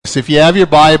6. If you have your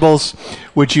Bibles,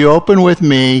 would you open with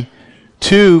me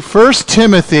to 1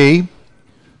 Timothy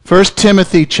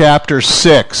chapter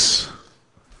 6.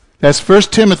 That's 1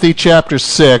 Timothy chapter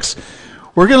 6.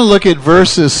 We're going to look at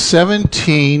verses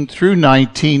 17 through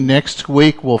 19. Next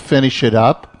week we'll finish it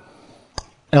up.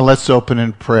 And let's open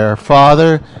in prayer.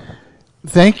 Father,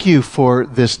 thank you for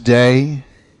this day.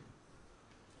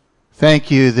 Thank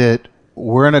you that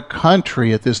we're in a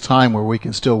country at this time where we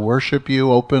can still worship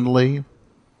you openly.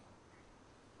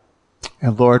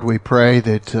 And Lord, we pray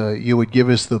that you would give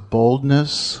us the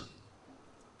boldness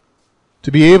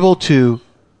to be able to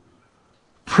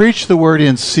preach the word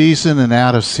in season and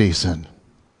out of season.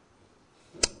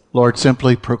 Lord,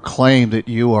 simply proclaim that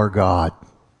you are God,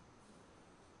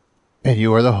 and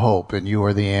you are the hope, and you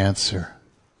are the answer.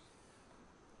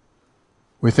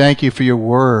 We thank you for your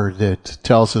word that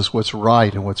tells us what's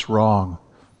right and what's wrong,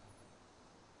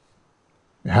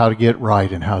 how to get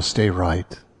right and how to stay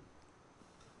right.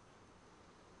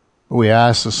 We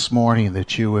ask this morning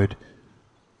that you would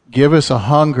give us a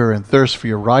hunger and thirst for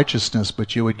your righteousness,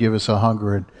 but you would give us a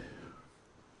hunger and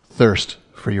thirst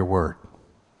for your word.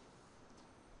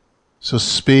 So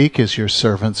speak as your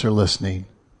servants are listening.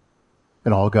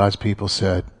 And all God's people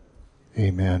said,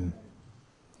 Amen.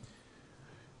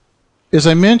 As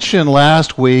I mentioned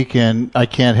last week, and I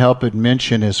can't help but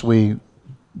mention as we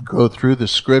go through the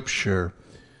scripture,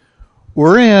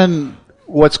 we're in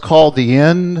what's called the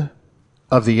end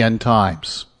of the end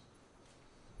times.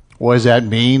 What does that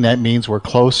mean? That means we're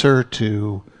closer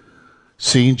to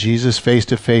seeing Jesus face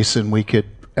to face than we could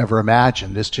ever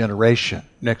imagine, this generation,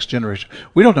 next generation.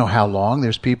 We don't know how long.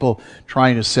 There's people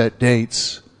trying to set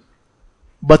dates.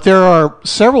 But there are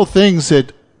several things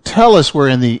that tell us we're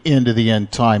in the end of the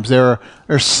end times. There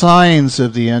are signs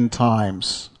of the end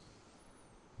times.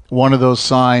 One of those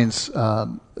signs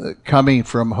coming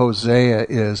from Hosea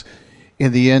is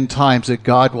in the end times that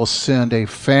God will send a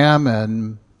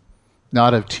famine,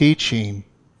 not of teaching,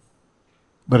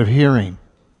 but of hearing.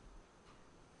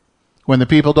 When the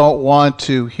people don't want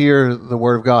to hear the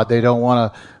word of God, they don't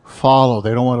want to follow,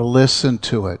 they don't want to listen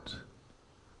to it.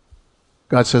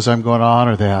 God says, I'm going to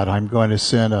honor that. I'm going to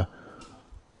send a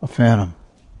famine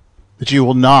that you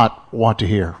will not want to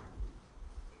hear.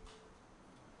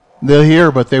 They'll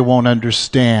hear, but they won't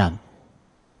understand.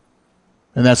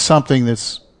 And that's something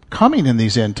that's coming in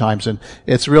these end times. And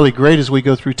it's really great as we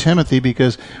go through Timothy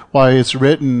because while it's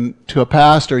written to a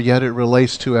pastor, yet it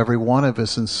relates to every one of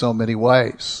us in so many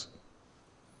ways.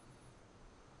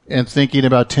 And thinking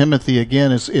about Timothy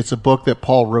again, it's a book that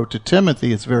Paul wrote to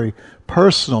Timothy. It's very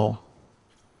personal.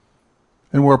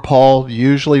 And where Paul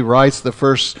usually writes the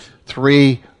first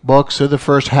 3 books, or the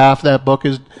first half of that book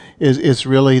is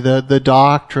really the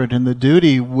doctrine and the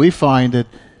duty. We find that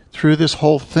through this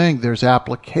whole thing, there's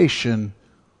application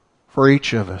for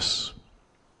each of us.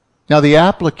 Now, the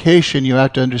application, you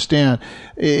have to understand,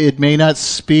 it may not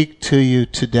speak to you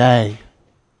today.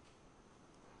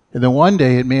 And then one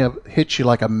day it may have hit you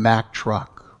like a Mack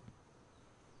truck.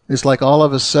 It's like all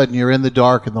of a sudden you're in the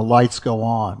dark and the lights go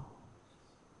on.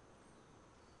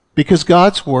 Because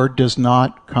God's word does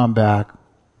not come back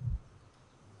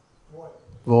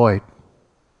void.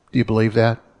 Do you believe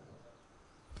that?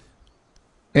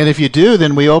 And if you do,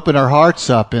 then we open our hearts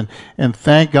up and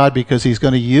thank God because He's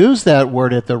going to use that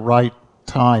word at the right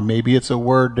time. Maybe it's a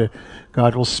word that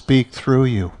God will speak through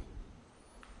you.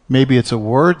 Maybe it's a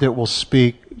word that will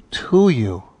speak to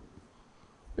you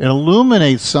and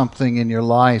illuminate something in your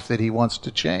life that He wants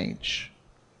to change.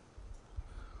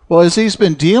 Well, as he's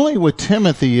been dealing with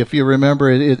Timothy, if you remember,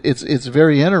 it's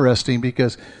very interesting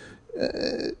because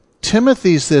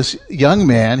Timothy's this young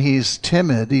man. He's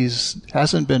timid. He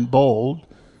hasn't been bold.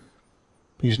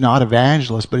 He's not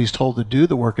evangelist, but he's told to do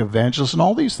the work of evangelist. And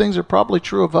all these things are probably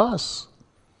true of us.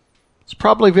 It's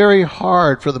probably very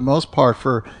hard, for the most part,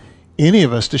 for any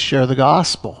of us to share the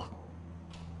gospel.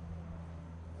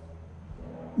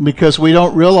 Because we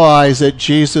don't realize that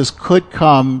Jesus could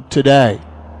come today.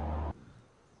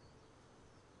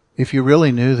 If you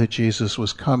really knew that Jesus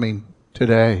was coming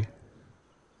today,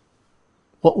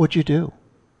 what would you do?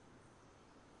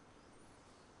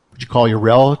 Would you call your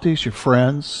relatives, your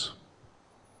friends?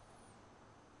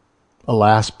 A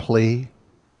last plea?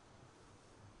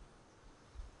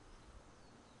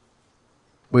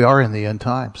 We are in the end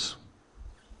times.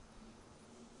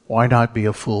 Why not be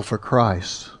a fool for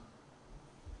Christ?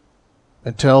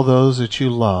 And tell those that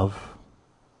you love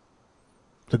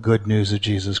the good news of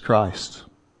Jesus Christ.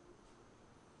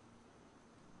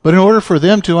 But in order for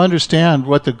them to understand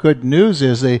what the good news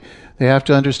is, they have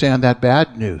to understand that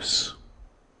bad news.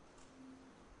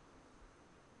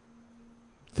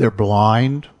 They're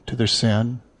blind to their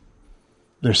sin.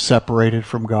 They're separated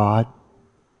from God.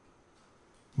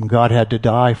 And God had to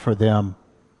die for them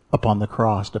upon the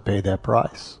cross to pay that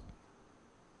price.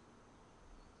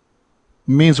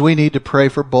 It means we need to pray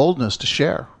for boldness to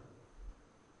share.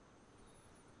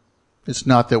 It's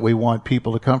not that we want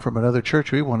people to come from another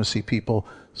church. We want to see people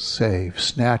saved,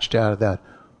 snatched out of that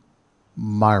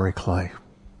miry clay.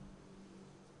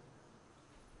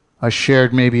 I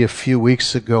shared maybe a few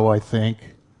weeks ago, I think,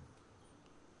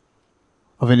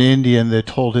 of an Indian that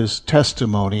told his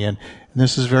testimony, and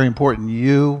this is very important.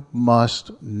 You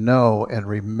must know and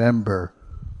remember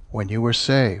when you were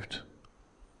saved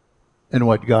and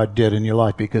what God did in your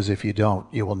life, because if you don't,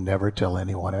 you will never tell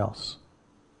anyone else.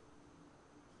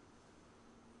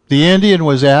 The Indian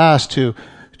was asked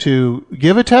to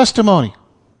give a testimony.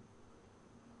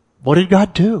 What did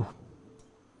God do?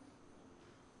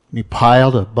 And he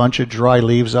piled a bunch of dry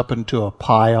leaves up into a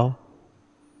pile,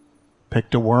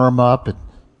 picked a worm up and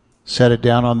set it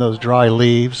down on those dry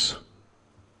leaves,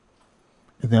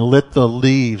 and then lit the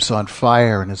leaves on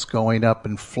fire, and it's going up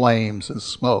in flames and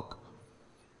smoke.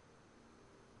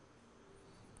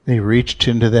 And he reached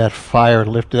into that fire,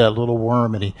 lifted that little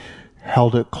worm, and he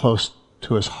held it close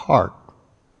to his heart.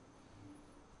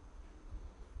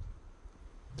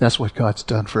 That's what God's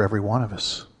done for every one of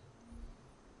us.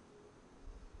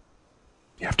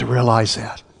 You have to realize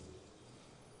that.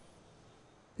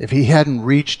 If he hadn't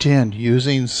reached in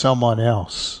using someone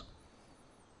else,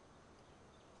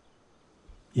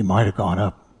 you might have gone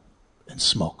up in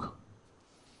smoke.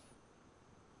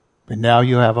 But now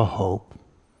you have a hope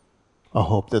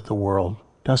that the world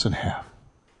doesn't have.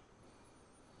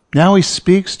 Now he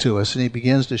speaks to us and he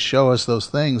begins to show us those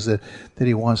things that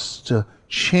he wants to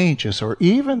change us, or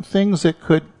even things that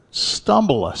could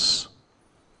stumble us.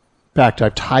 In fact,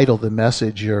 I've titled the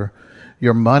message, Your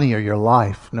Money or Your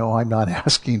Life. No, I'm not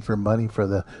asking for money for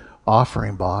the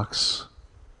offering box.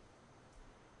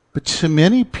 But to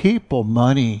many people,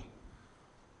 money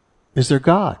is their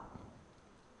God,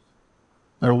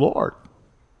 their Lord.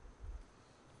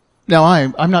 Now,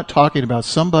 I'm not talking about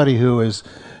somebody who has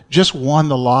just won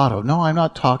the lotto. No, I'm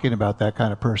not talking about that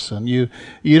kind of person. You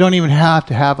don't even have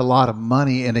to have a lot of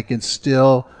money, and it can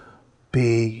still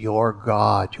be your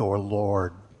God, your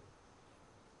Lord.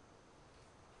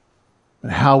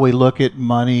 And how we look at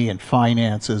money and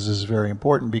finances is very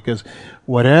important, because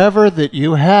whatever that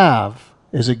you have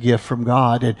is a gift from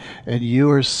God, and you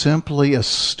are simply a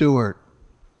steward.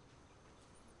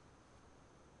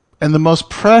 And the most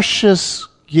precious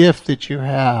gift that you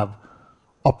have,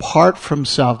 apart from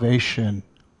salvation,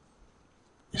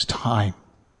 is time.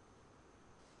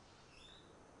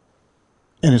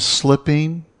 And it's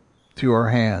slipping through our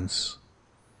hands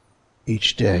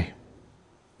each day.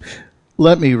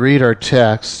 Let me read our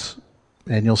text,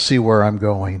 and you'll see where I'm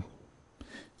going.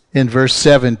 In verse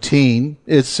 17,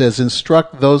 it says,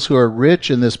 "Instruct those who are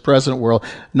rich in this present world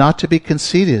not to be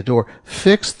conceited or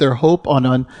fix their hope on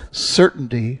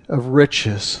uncertainty of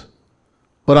riches,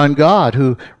 but on God,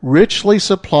 who richly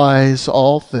supplies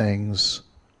all things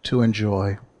to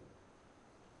enjoy.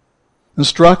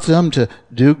 Instruct them to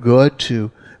do good,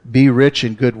 to be rich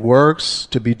in good works,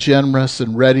 to be generous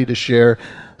and ready to share,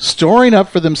 storing up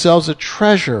for themselves a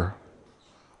treasure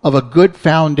of a good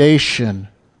foundation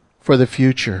for the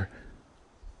future,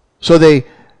 so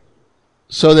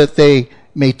that they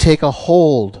may take a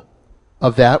hold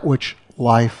of that which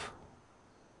life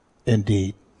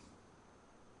indeed."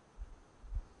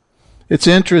 It's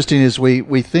interesting as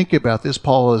we think about this.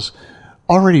 Paul has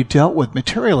already dealt with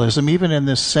materialism, even in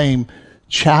this same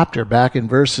chapter, back in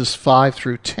verses 5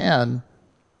 through 10.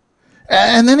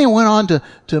 And then he went on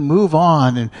to move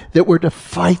on, and that we're to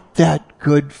fight that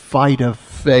good fight of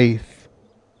faith.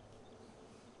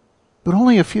 But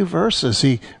only a few verses,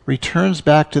 he returns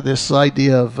back to this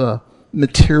idea of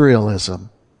materialism.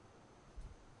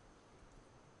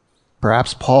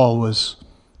 Perhaps Paul was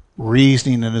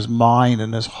reasoning in his mind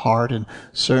and his heart, and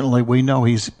certainly we know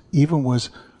he even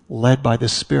was led by the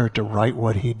Spirit to write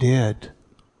what he did.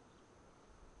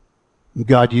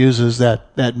 God uses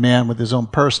that man with his own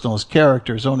personal, his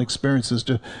character, his own experiences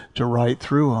to write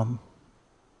through him.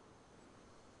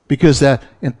 Because that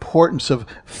importance of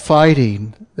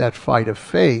fighting that fight of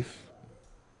faith,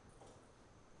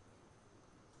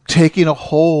 taking a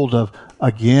hold of,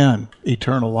 again,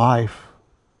 eternal life,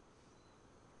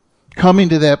 coming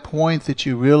to that point that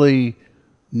you really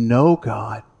know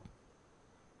God,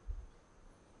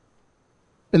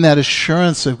 and that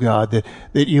assurance of God,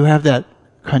 that you have that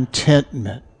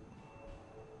contentment,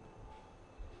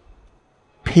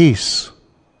 peace.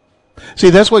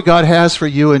 See, that's what God has for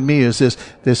you and me, is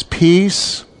this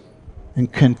peace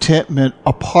and contentment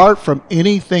apart from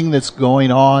anything that's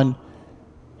going on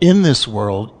in this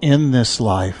world, in this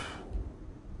life.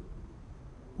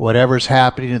 Whatever's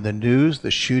happening in the news, the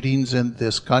shootings in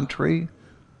this country,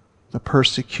 the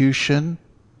persecution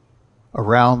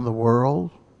around the world,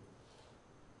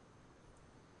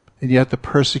 and yet the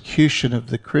persecution of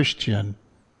the Christian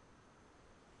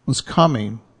was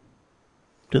coming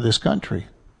to this country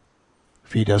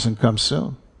if he doesn't come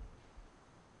soon.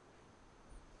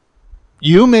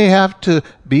 You may have to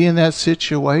be in that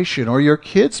situation, or your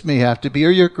kids may have to be, or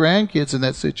your grandkids in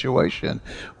that situation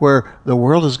where the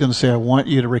world is going to say, I want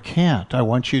you to recant. I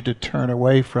want you to turn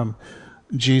away from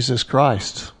Jesus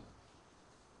Christ.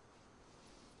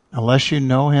 Unless you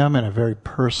know him in a very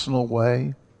personal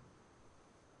way,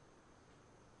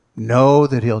 know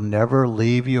that he'll never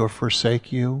leave you or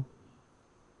forsake you.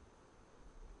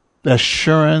 The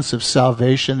assurance of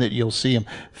salvation that you'll see him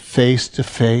face to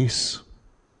face.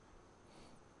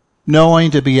 Knowing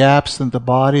to be absent the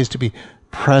body is to be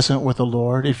present with the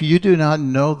Lord. If you do not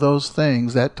know those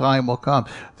things, that time will come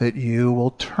that you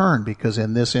will turn, because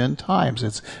in this end times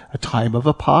it's a time of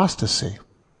apostasy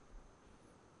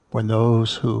when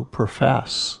those who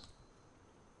profess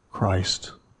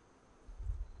Christ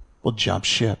will jump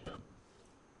ship,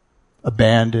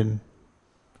 abandon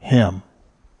him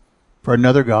for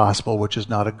another gospel, which is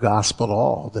not a gospel at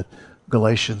all, that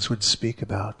Galatians would speak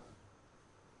about.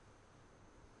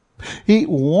 He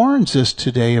warns us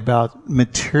today about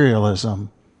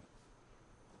materialism.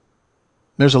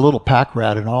 There's a little pack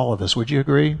rat in all of us. Would you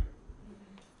agree?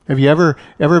 Have you ever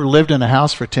lived in a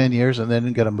house for 10 years and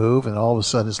then got to move, and all of a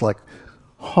sudden it's like,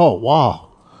 oh, wow.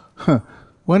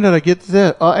 When did I get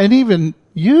this? And even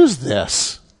use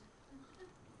this?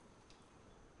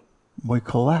 We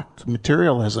collect.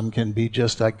 Materialism can be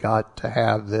just, I got to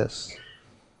have this.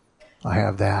 I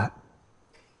have that.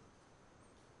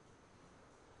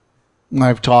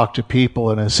 I've talked to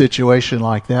people in a situation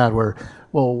like that where,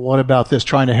 well, what about this?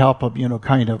 Trying to help them,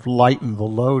 kind of lighten the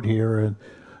load here. And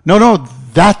no,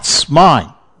 that's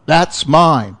mine. That's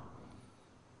mine.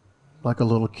 Like a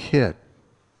little kid.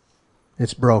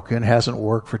 It's broken, hasn't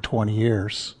worked for 20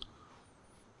 years.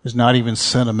 It's not even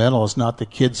sentimental. It's not the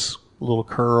kid's little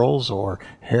curls or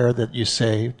hair that you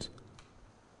saved.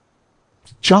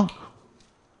 It's junk.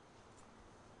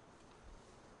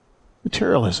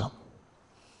 Materialism.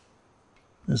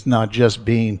 It's not just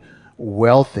being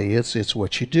wealthy, it's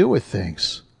what you do with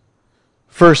things.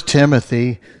 1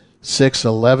 Timothy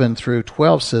 6:11 through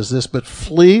 12 says this, but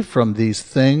flee from these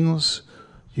things,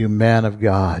 you man of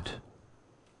God.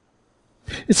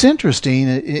 It's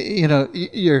interesting,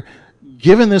 you're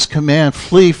given this command,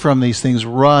 flee from these things,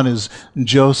 run as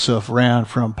Joseph ran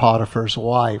from Potiphar's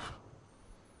wife.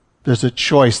 There's a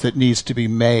choice that needs to be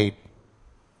made.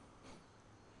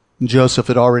 Joseph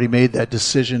had already made that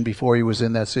decision before he was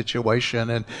in that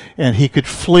situation, and he could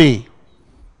flee.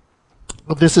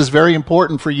 But this is very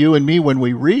important for you and me when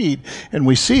we read and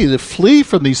we see that flee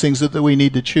from these things that we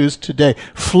need to choose today.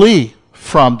 Flee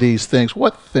from these things.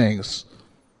 What things?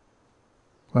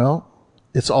 Well,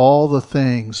 it's all the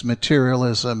things,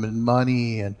 materialism and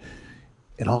money and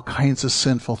all kinds of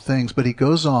sinful things. But he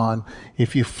goes on,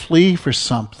 if you flee for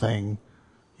something,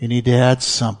 you need to add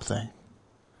something.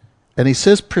 And he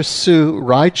says, pursue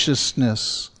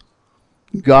righteousness,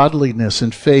 godliness,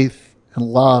 and faith, and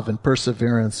love, and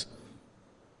perseverance,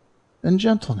 and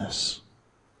gentleness.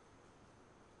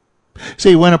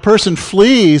 See, when a person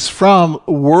flees from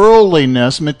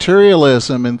worldliness,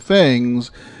 materialism, and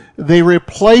things, they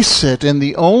replace it. And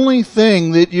the only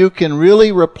thing that you can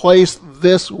really replace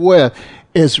this with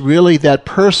is really that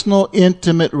personal,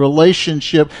 intimate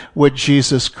relationship with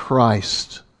Jesus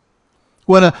Christ.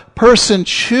 When a person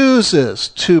chooses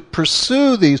to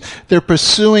pursue these, they're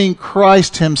pursuing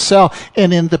Christ himself.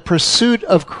 And in the pursuit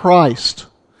of Christ,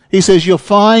 he says, you'll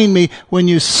find me when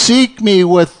you seek me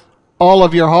with all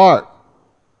of your heart.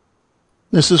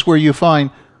 This is where you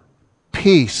find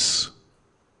peace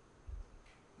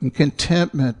and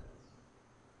contentment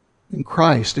in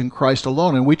Christ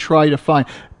alone. And we try to find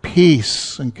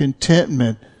peace and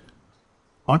contentment,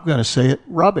 I'm going to say it,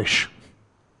 rubbish.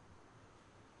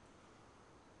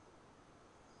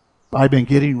 I've been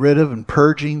getting rid of and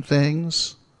purging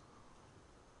things.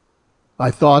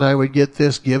 I thought I would get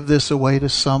this, give this away to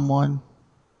someone.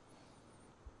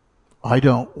 I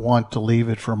don't want to leave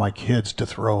it for my kids to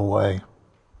throw away.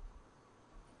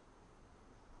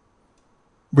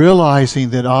 Realizing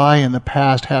that I in the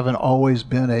past haven't always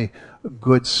been a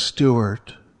good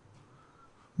steward.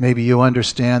 Maybe you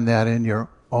understand that in your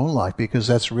own life, because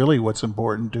that's really what's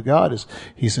important to God, is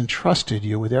he's entrusted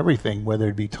you with everything, whether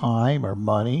it be time or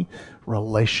money,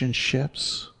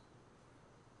 relationships.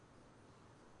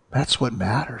 That's what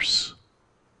matters.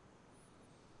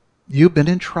 You've been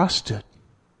entrusted.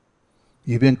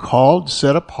 You've been called,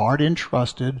 set apart,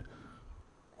 entrusted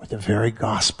with the very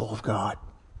gospel of God.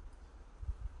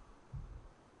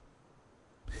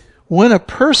 When a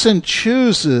person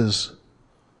chooses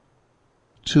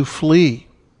to flee,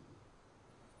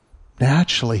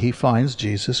 naturally he finds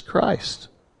Jesus Christ.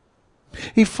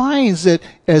 He finds that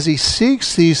as he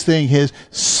seeks these things, his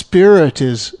spirit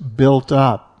is built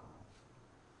up.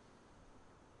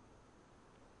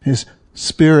 His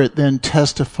spirit then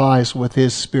testifies with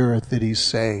his spirit that he's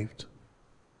saved.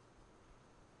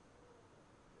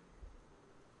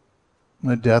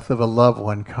 When the death of a loved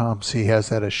one comes, he has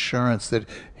that assurance that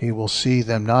he will see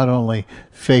them not only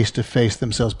face to face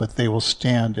themselves, but they will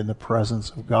stand in the presence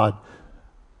of God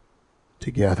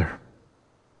together.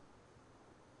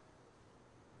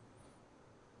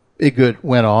 It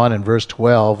went on in verse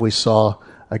 12. We saw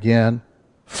again,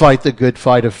 fight the good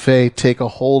fight of faith, take a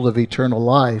hold of eternal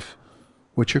life,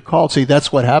 which you're called. See,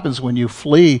 that's what happens when you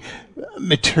flee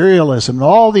materialism and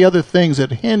all the other things that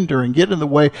hinder and get in the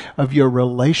way of your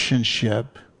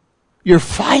relationship. You're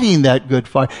fighting that good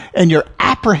fight, and you're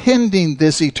apprehending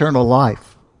this eternal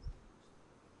life.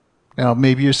 Now,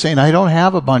 maybe you're saying, I don't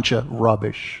have a bunch of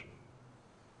rubbish.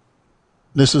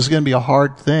 This is going to be a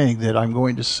hard thing that I'm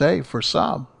going to say for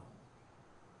some.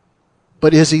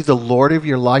 But is he the Lord of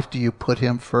your life? Do you put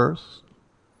him first?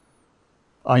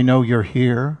 I know you're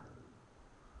here.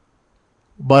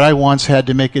 But I once had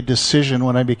to make a decision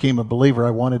when I became a believer. I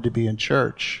wanted to be in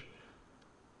church.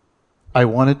 I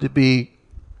wanted to be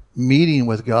meeting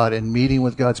with God and meeting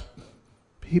with God's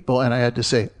people. And I had to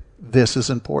say, this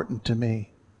is important to me.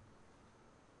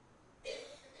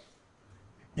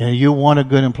 And you want a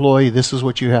good employee, this is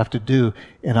what you have to do.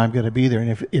 And I'm going to be there.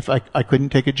 And if I couldn't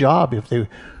take a job,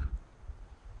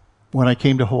 when I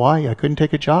came to Hawaii, I couldn't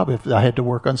take a job if I had to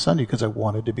work on Sunday because I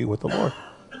wanted to be with the Lord.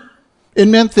 It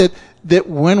meant that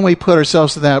when we put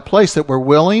ourselves in that place, that we're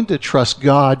willing to trust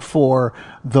God for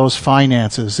those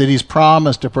finances, that he's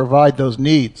promised to provide those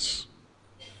needs.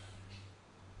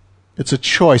 It's a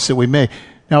choice that we make.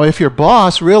 Now, if your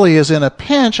boss really is in a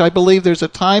pinch, I believe there's a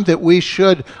time that we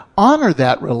should honor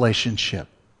that relationship.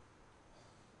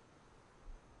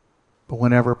 But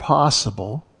whenever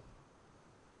possible,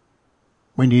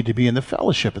 we need to be in the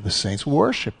fellowship of the saints,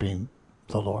 worshiping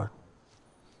the Lord.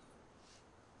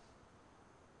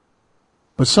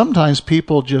 But sometimes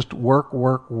people just work.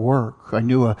 I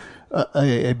knew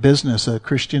a business, a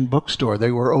Christian bookstore.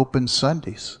 They were open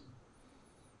Sundays.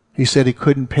 He said he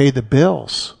couldn't pay the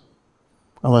bills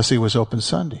unless he was open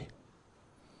Sunday.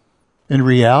 In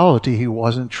reality, he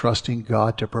wasn't trusting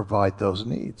God to provide those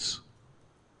needs.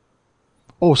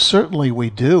 Oh, certainly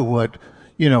we do what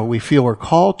we feel we're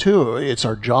called to. It's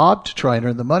our job to try and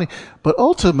earn the money. But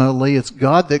ultimately, it's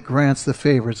God that grants the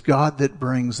favor. It's God that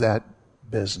brings that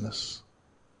business.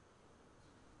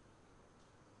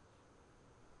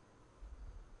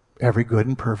 Every good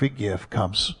and perfect gift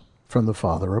comes from the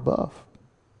Father above.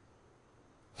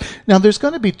 Now, there's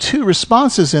going to be two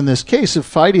responses in this case of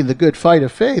fighting the good fight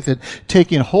of faith and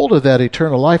taking hold of that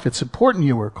eternal life. It's important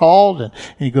you were called, and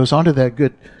he goes on to that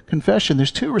good confession.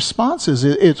 There's two responses.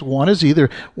 One is either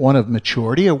one of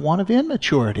maturity or one of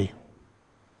immaturity.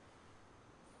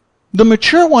 The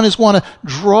mature one is want to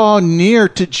draw near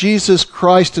to Jesus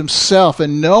Christ himself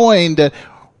and knowing that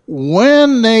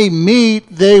when they meet,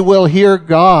 they will hear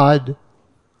God.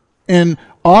 And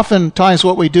oftentimes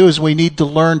what we do is we need to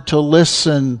learn to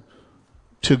listen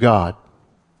to God.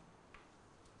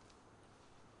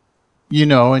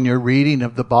 In your reading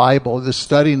of the Bible, the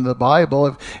studying of the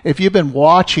Bible, if you've been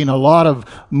watching a lot of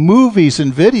movies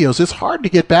and videos, it's hard to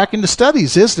get back into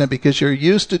studies, isn't it? Because you're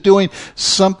used to doing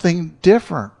something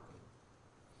different.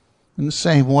 In the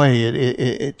same way,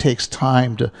 it takes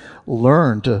time to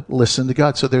learn to listen to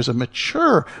God. So there's a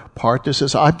mature part that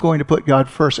says, I'm going to put God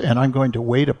first and I'm going to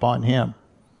wait upon him.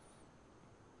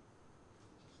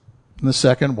 And the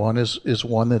second one is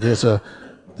one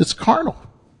that's carnal.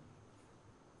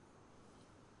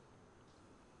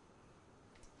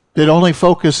 That only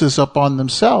focuses upon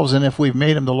themselves, and if we've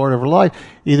made him the Lord of our life,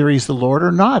 either he's the Lord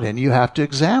or not, and you have to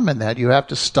examine that. You have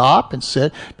to stop and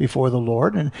sit before the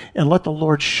Lord and let the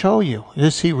Lord show you.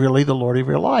 Is he really the Lord of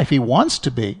your life? He wants to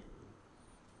be,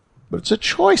 but it's a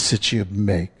choice that you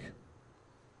make.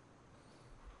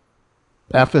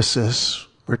 Ephesus,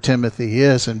 where Timothy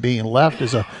is and being left,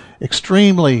 is an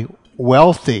extremely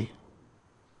wealthy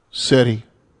city.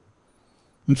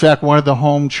 In fact, one of the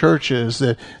home churches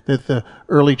that the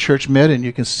early church met in,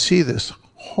 you can see this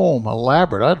home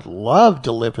elaborate. I'd love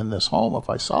to live in this home if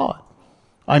I saw it.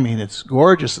 I mean, it's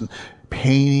gorgeous, and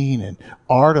painting and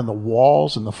art on the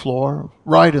walls and the floor,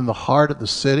 right in the heart of the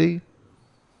city.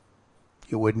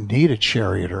 you wouldn't need a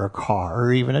chariot or a car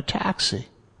or even a taxi.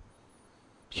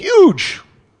 Huge.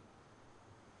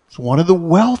 It's one of the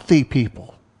wealthy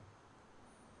people.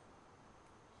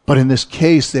 But in this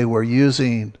case, they were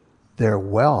using their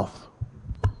wealth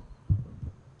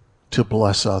to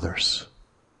bless others,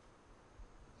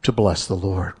 to bless the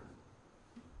Lord.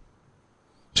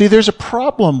 See, there's a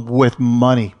problem with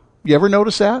money. You ever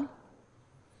notice that?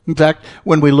 In fact,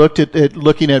 when we looked at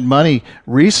looking at money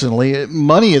recently,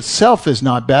 money itself is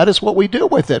not bad. It's what we do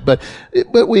with it. But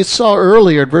we saw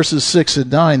earlier in verses 6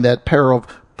 and 9 that pair of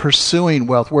pursuing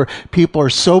wealth, where people are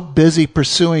so busy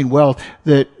pursuing wealth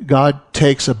that God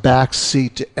takes a back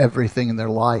seat to everything in their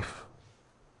life.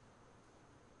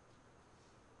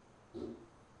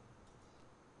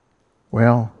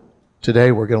 Well,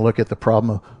 today we're going to look at the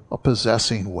problem of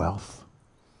possessing wealth.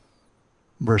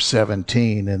 Verse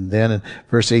 17, and then in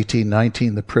verse 18,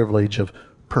 19, the privilege of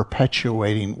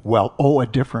perpetuating wealth. Oh, a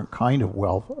different kind of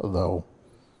wealth, though.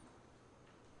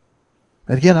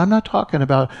 And again, I'm not talking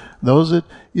about those that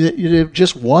have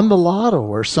just won the lotto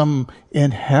or some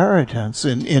inheritance,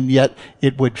 and yet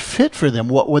it would fit for them.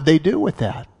 What would they do with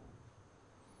that?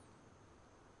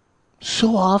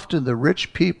 So often the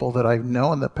rich people that I've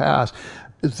known in the past,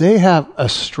 they have a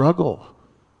struggle.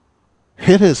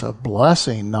 It is a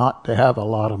blessing not to have a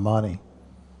lot of money.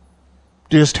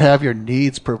 Just have your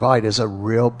needs provided is a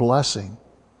real blessing.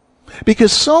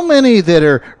 Because so many that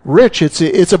are rich,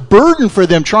 it's a burden for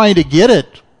them trying to get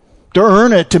it, to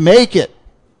earn it, to make it.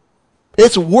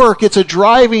 It's work. It's a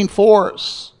driving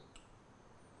force.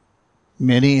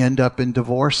 Many end up in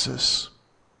divorces,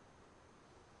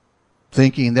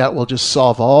 thinking that will just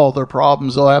solve all their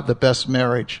problems. They'll have the best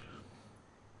marriage.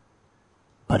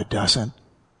 But it doesn't.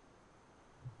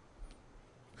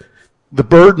 The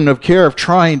burden of care of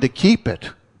trying to keep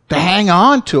it, to hang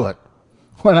on to it.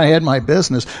 When I had my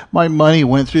business, my money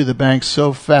went through the bank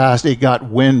so fast it got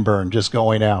windburn just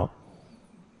going out.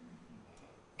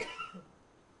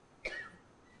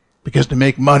 Because to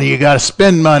make money, you got to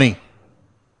spend money.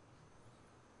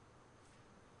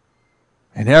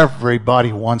 And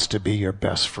everybody wants to be your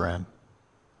best friend.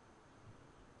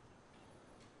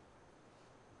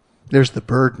 There's the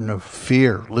burden of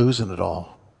fear, losing it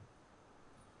all.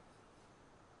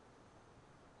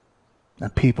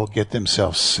 And people get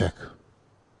themselves sick.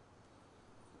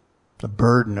 The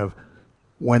burden of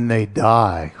when they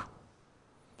die,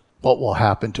 what will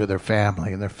happen to their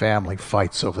family, and their family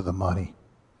fights over the money.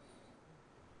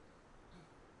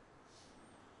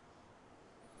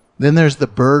 Then there's the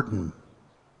burden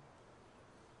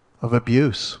of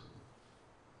abuse.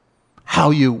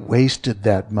 How you wasted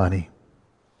that money.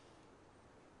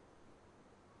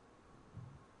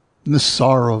 And the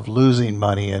sorrow of losing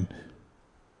money, and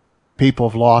people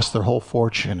have lost their whole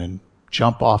fortune and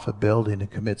jump off a building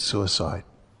and commit suicide.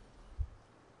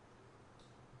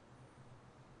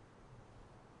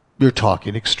 You're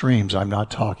talking extremes. I'm not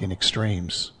talking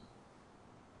extremes.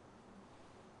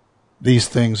 These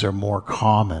things are more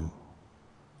common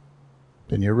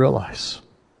than you realize.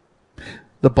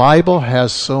 The Bible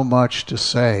has so much to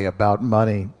say about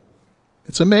money.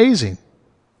 It's amazing.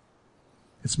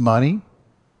 It's money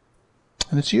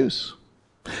and its use.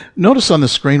 Notice on the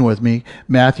screen with me,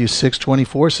 Matthew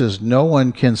 6:24 says, "No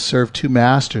one can serve two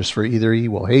masters, for either he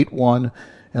will hate one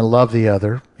and love the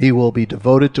other. He will be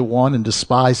devoted to one and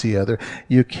despise the other.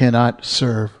 You cannot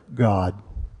serve God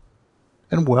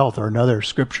and wealth," or another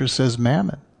scripture says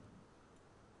mammon.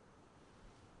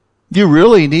 You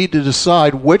really need to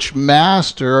decide which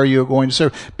master are you going to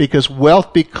serve, because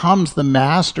wealth becomes the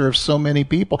master of so many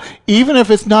people. Even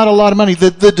if it's not a lot of money,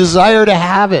 the desire to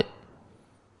have it.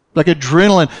 Like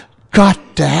adrenaline, got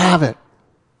to have it.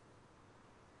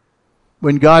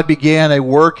 When God began a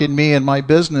work in me and my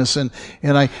business, and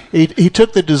He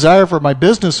took the desire for my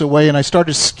business away, and I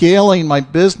started scaling my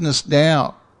business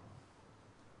down.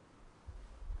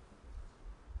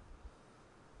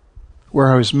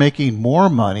 Where I was making more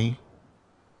money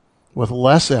with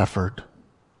less effort,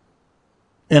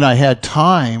 and I had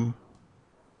time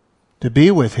to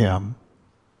be with Him.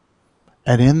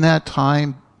 And in that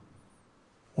time,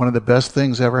 one of the best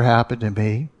things ever happened to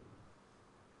me,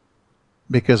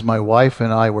 because my wife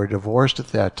and I were divorced at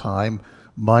that time.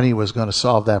 Money was going to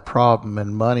solve that problem,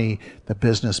 and money, the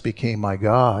business, became my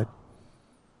God.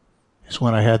 It's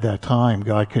when I had that time,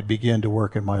 God could begin to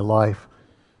work in my life,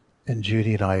 and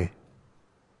Judy and I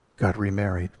got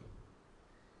remarried.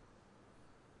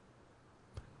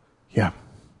 Yeah.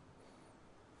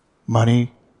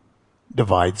 Money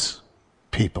divides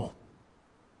people.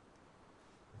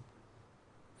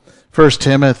 1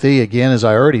 Timothy, again, as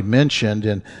I already mentioned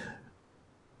in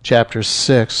chapter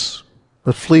 6,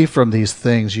 But flee from these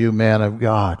things, you man of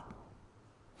God.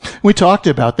 We talked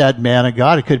about that man of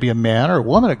God. It could be a man or a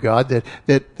woman of God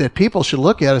that people should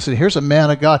look at us and say, here's a man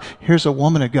of God, here's a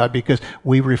woman of God, because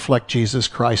we reflect Jesus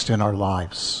Christ in our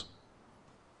lives.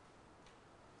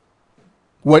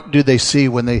 What do they see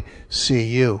when they see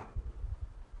you?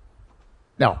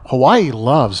 Now, Hawaii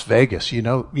loves Vegas.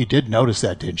 You did notice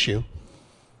that, didn't you?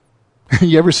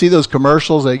 You ever see those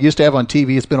commercials that used to have on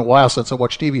TV? It's been a while since I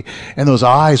watched TV. And those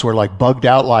eyes were like bugged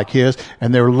out like his.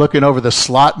 And they were looking over the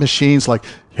slot machines like,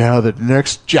 yeah, the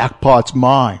next jackpot's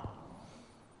mine.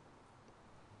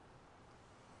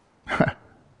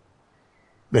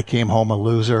 They came home a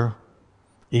loser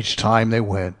each time they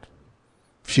went.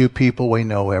 Few people we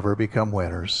know ever become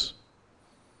winners.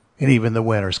 And even the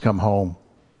winners come home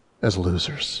as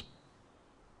losers.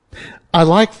 I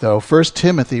like, though, 1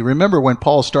 Timothy. Remember when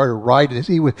Paul started writing,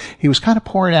 he was kind of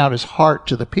pouring out his heart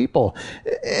to the people.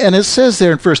 And it says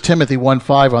there in 1 Timothy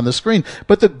 1:5 on the screen,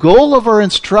 but the goal of our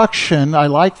instruction, I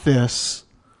like this,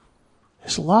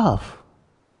 is love.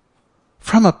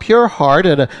 From a pure heart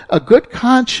and a good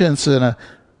conscience and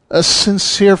a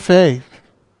sincere faith.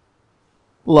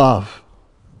 Love.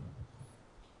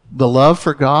 The love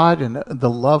for God and the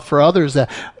love for others, that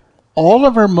all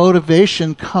of our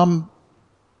motivation come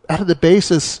out of the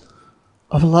basis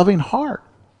of a loving heart.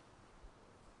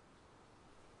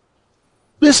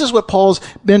 This is what Paul's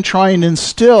been trying to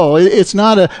instill. It's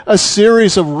not a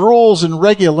series of rules and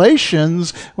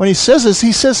regulations. When he says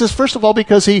this first of all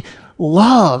because he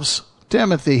loves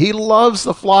Timothy. He loves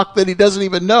the flock that he doesn't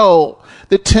even know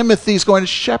that Timothy's going to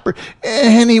shepherd.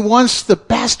 And he wants the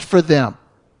best for them.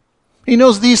 He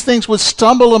knows these things would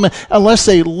stumble them unless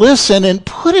they listen and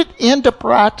put it into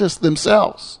practice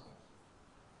themselves.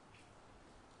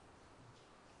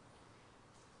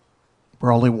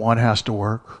 Where only one has to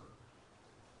work.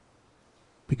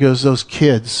 Because those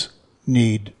kids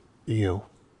need you.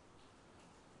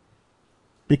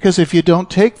 Because if you don't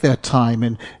take that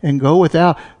time and go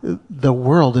without, the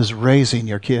world is raising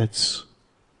your kids.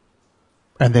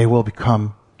 And they will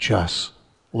become just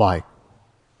like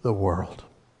the world.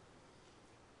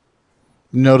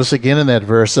 Notice again in that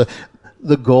verse,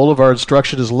 the goal of our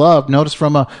instruction is love. Notice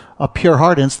from a pure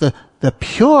heart. And it's the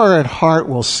pure at heart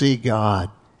will see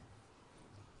God.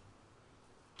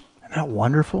 Isn't that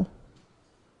wonderful?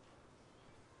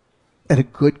 And a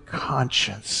good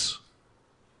conscience.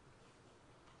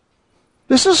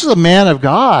 This is the man of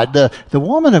God, the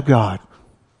woman of God.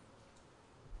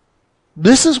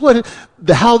 This is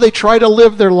how they try to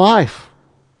live their life.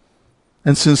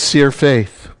 And sincere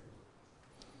faith.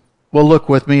 Well, look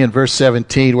with me in verse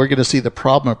 17. We're going to see the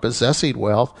problem of possessing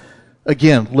wealth.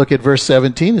 Again, look at verse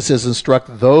 17. It says,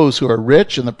 instruct those who are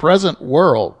rich in the present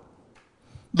world.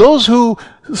 Those who,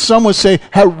 some would say,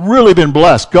 have really been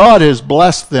blessed. God has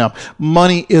blessed them.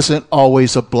 Money isn't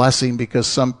always a blessing because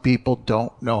some people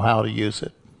don't know how to use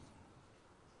it.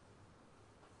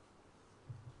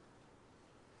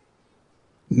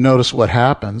 Notice what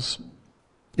happens.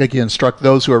 Again, instruct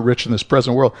those who are rich in this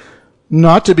present world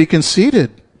not to be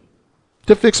conceited,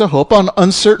 to fix a hope on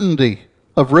uncertainty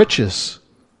of riches,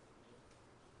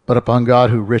 but upon God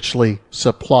who richly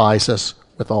supplies us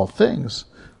with all things.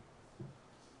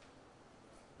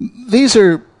 These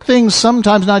are things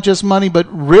sometimes not just money, but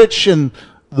rich in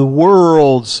the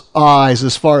world's eyes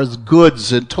as far as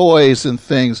goods and toys and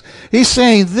things. He's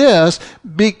saying this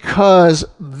because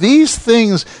these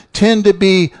things tend to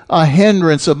be a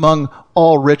hindrance among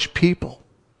all rich people.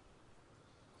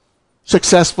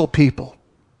 Successful people.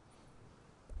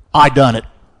 I done it.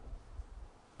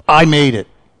 I made it.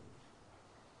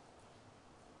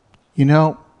 You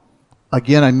know,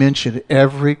 again, I mentioned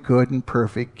every good and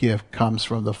perfect gift comes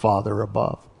from the Father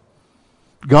above.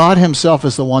 God himself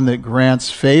is the one that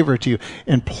grants favor to you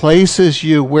and places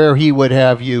you where he would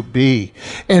have you be.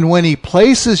 And when he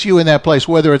places you in that place,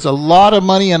 whether it's a lot of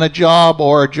money and a job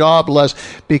or a job less,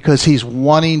 because he's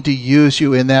wanting to use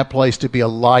you in that place to be a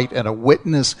light and a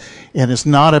witness, and it's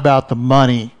not about the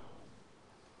money,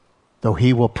 though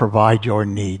he will provide your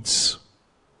needs.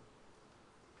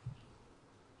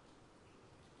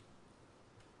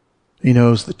 He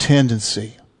knows the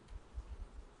tendency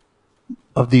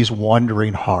of these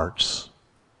wandering hearts.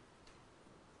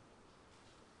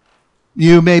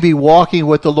 You may be walking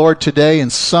with the Lord today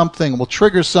and something will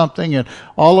trigger something, and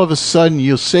all of a sudden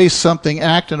you'll say something,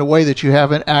 act in a way that you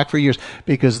haven't acted for years,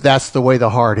 because that's the way the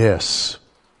heart is.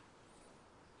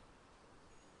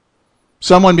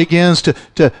 Someone begins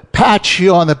to pat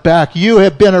you on the back. You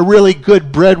have been a really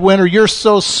good breadwinner. You're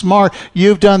so smart.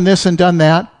 You've done this and done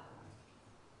that.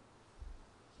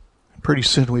 Pretty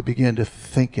soon we begin to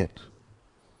think it.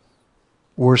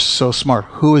 we're so smart.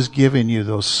 Who has given you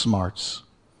those smarts?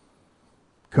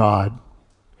 God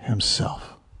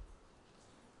himself.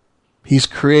 He's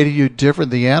created you different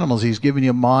than the animals. He's given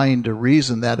you a mind to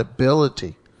reason, that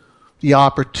ability. The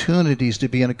opportunities to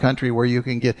be in a country where you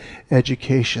can get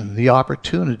education. The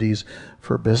opportunities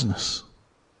for business.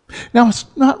 Now, it's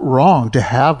not wrong to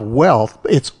have wealth.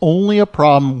 It's only a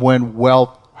problem when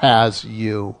wealth has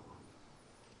you.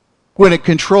 When it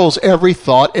controls every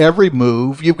thought, every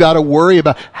move, you've got to worry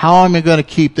about how am I going to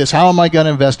keep this? How am I going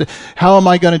to invest it? How am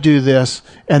I going to do this?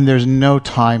 And there's no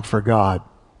time for God.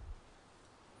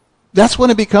 That's when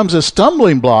it becomes a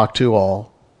stumbling block to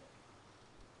all.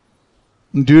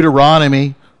 In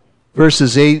Deuteronomy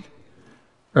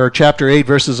chapter 8,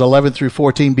 verses 11 through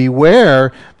 14,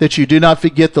 beware that you do not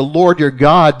forget the Lord your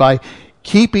God by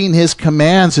keeping his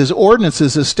commands, his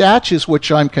ordinances, his statutes,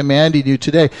 which I'm commanding you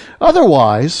today.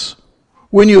 Otherwise,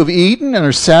 when you have eaten and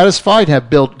are satisfied, have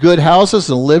built good houses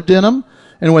and lived in them,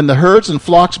 and when the herds and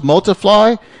flocks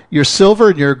multiply, your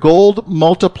silver and your gold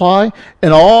multiply,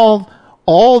 and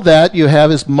all that you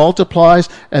have is multiplies,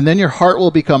 and then your heart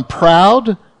will become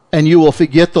proud, and you will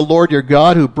forget the Lord your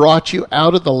God who brought you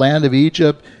out of the land of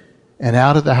Egypt and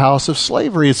out of the house of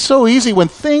slavery. It's so easy when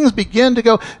things begin to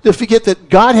go to forget that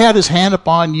God had his hand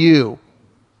upon you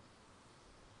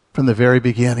from the very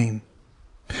beginning.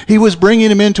 He was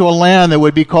bringing him into a land that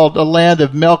would be called a land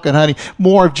of milk and honey,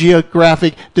 more of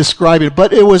geographic describing.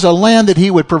 But it was a land that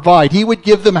he would provide. He would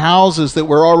give them houses that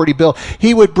were already built.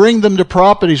 He would bring them to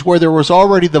properties where there was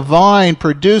already the vine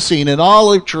producing and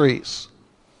olive trees.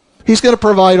 He's going to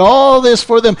provide all this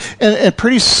for them. And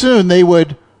pretty soon they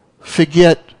would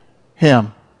forget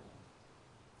him.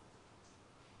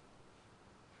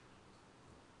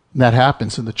 And that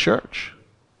happens in the church.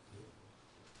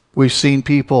 We've seen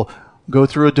people go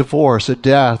through a divorce, a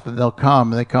death, and they'll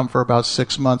come, and they come for about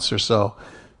 6 months or so.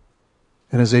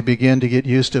 And as they begin to get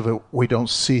used to it, we don't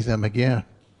see them again.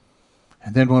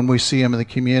 And then when we see them in the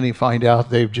community, find out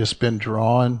they've just been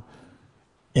drawn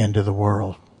into the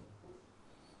world.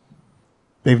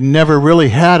 They've never really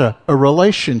had a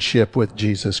relationship with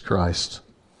Jesus Christ.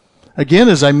 Again,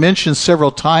 as I mentioned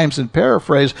several times in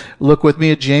paraphrase, look with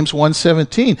me at James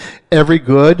 1:17. Every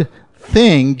good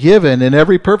thing given and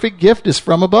every perfect gift is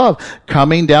from above,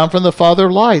 coming down from the Father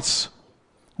of lights,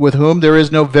 with whom there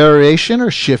is no variation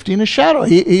or shifting of shadow.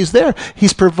 He's there.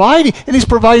 He's providing, and he's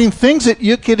providing things that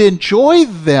you could enjoy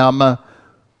them,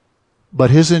 but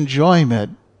his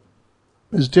enjoyment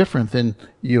is different than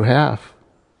you have.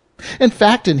 In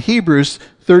fact, in Hebrews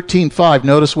 13:5,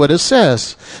 notice what it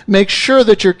says. Make sure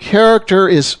that your character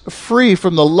is free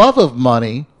from the love of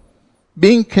money,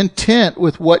 being content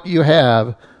with what you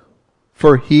have,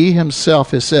 for he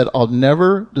himself has said, I'll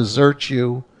never desert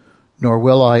you, nor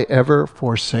will I ever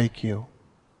forsake you.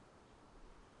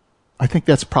 I think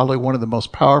that's probably one of the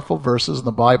most powerful verses in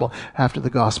the Bible after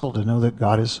the gospel, to know that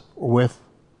God is with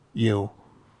you,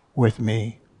 with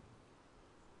me.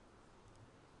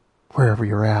 Wherever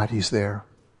you're at, he's there.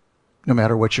 No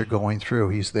matter what you're going through,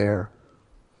 he's there.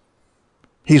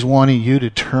 He's wanting you to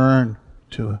turn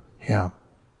to him.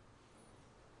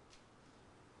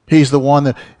 He's the one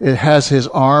that has his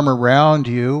arm around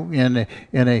you in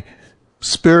a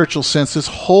spiritual sense, that's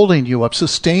holding you up,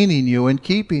 sustaining you, and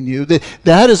keeping you.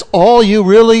 That is all you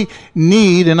really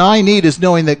need, and I need, is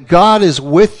knowing that God is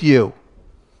with you.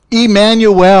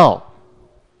 Emmanuel.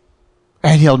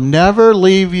 And he'll never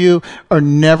leave you or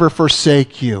never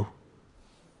forsake you.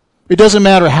 It doesn't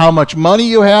matter how much money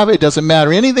you have. It doesn't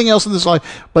matter anything else in this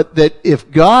life. But that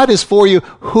if God is for you,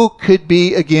 who could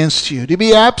be against you? To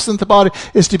be absent about it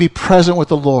is to be present with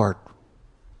the Lord.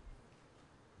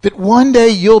 That one day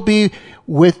you'll be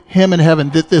with him in heaven.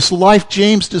 That this life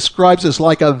James describes as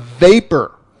like a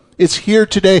vapor. It's here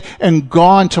today and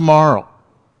gone tomorrow.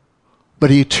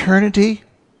 But eternity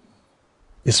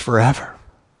is forever.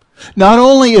 Not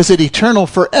only is it eternal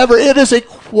forever, it is a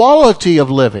quality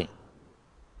of living.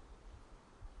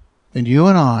 And you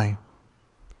and I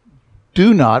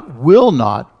will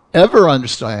not ever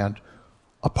understand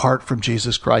apart from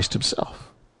Jesus Christ himself.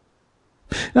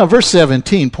 Now, verse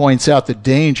 17 points out the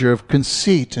danger of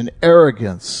conceit and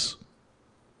arrogance.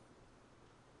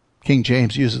 King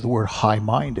James uses the word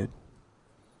high-minded.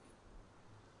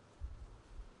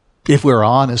 If we're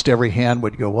honest, every hand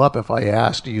would go up if I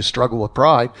asked, do you struggle with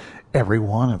pride? Every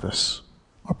one of us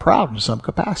are proud in some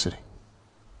capacity.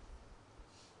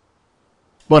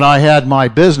 When I had my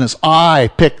business, I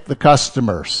picked the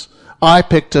customers. I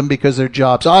picked them because they're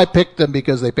jobs. I picked them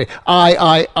because they pay.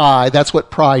 I. That's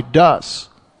what pride does.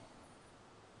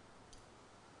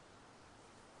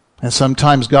 And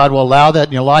sometimes God will allow that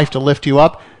in your life to lift you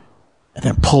up and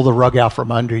then pull the rug out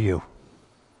from under you.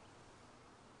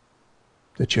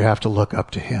 that you have to look up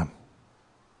to him.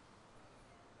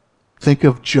 Think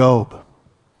of Job.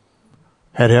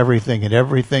 Had everything, and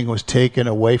everything was taken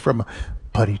away from him,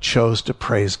 but he chose to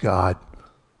praise God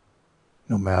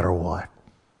no matter what.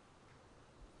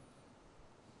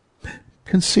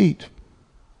 Conceit,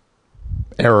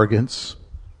 arrogance.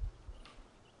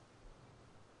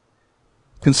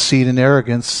 Conceit and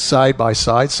arrogance side by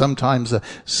side, sometimes the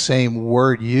same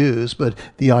word used, but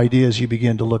the idea is you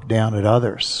begin to look down at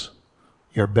others.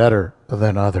 You're better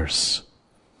than others.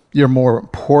 You're more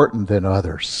important than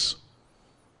others.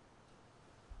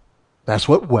 That's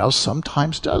what wealth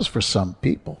sometimes does for some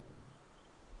people.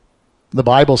 The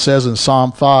Bible says in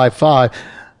Psalm 5:5,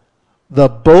 "The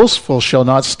boastful shall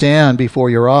not stand before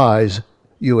your eyes.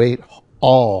 You hate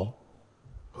all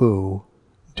who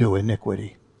do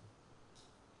iniquity."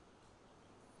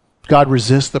 God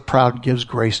resists the proud and gives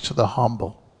grace to the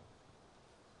humble.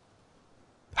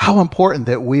 How important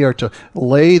that we are to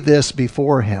lay this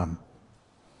before him.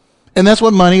 And that's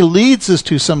what money leads us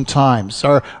to sometimes,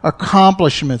 our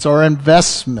accomplishments, our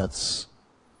investments.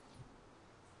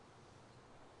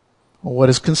 Well, what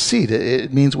is conceit?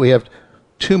 It means we have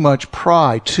too much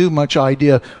pride, too much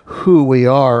idea of who we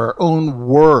are, our own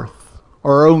worth,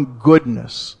 our own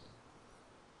goodness.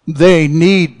 They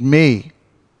need me.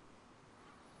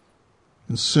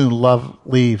 And soon love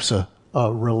leaves a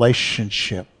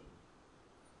relationship.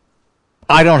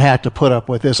 I don't have to put up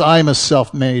with this. I'm a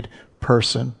self-made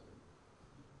person.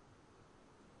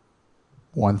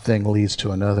 One thing leads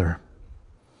to another.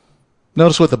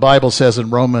 Notice what the Bible says in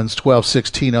Romans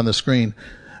 12:16 on the screen.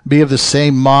 Be of the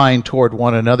same mind toward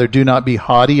one another. Do not be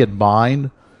haughty in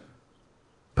mind,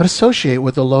 but associate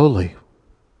with the lowly.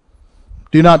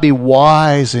 Do not be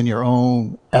wise in your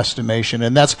own estimation.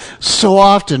 And that's so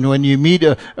often when you meet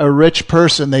a rich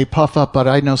person, they puff up, but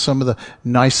I know some of the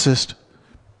nicest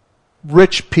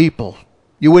rich people.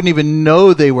 You wouldn't even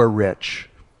know they were rich.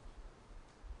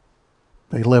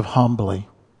 They live humbly.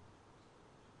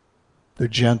 They're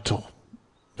gentle.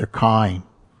 They're kind.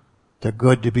 They're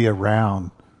good to be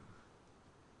around.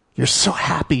 You're so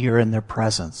happy you're in their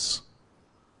presence.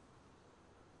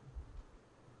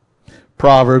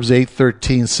 Proverbs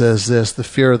 8:13 says this, "The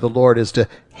fear of the Lord is to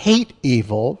hate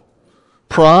evil,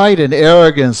 pride and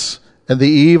arrogance and the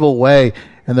evil way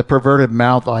and the perverted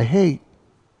mouth I hate."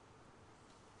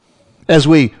 As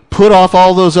we put off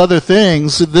all those other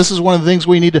things, this is one of the things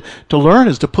we need to learn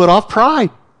is to put off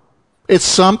pride. It's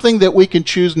something that we can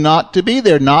choose not to be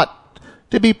there, not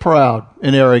to be proud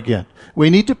and arrogant. We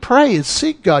need to pray and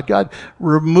seek God. God,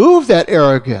 remove that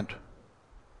arrogant,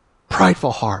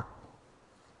 prideful heart.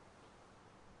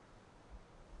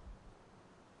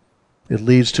 It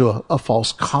leads to a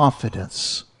false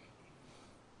confidence.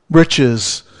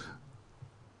 Riches,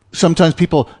 sometimes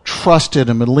people trust in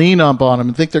them and lean up on them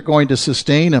and think they're going to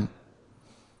sustain them.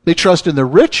 They trust in the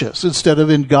riches instead of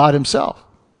in God himself.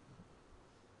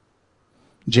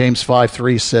 James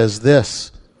 5:3 says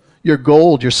this, "Your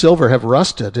gold, your silver have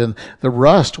rusted, and the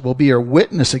rust will be your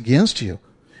witness against you,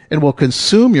 and will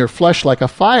consume your flesh like a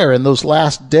fire in those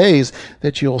last days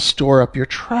that you'll store up your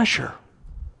treasure."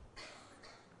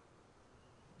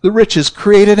 The riches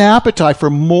create an appetite for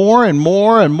more and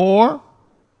more and more.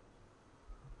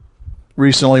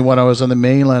 Recently, when I was on the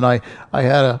mainland, I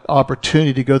had an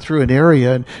opportunity to go through an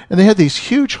area, and they had these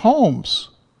huge homes.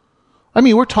 I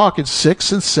mean, we're talking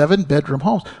 6 and 7 bedroom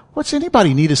homes. What's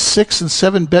anybody need a 6 and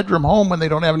 7 bedroom home when they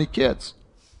don't have any kids?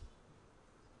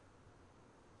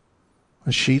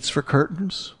 And sheets for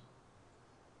curtains.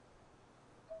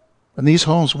 And these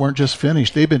homes weren't just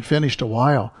finished. They've been finished a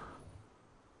while.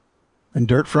 And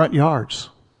dirt front yards.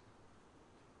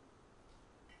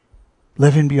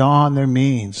 Living beyond their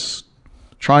means.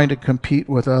 Trying to compete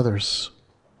with others.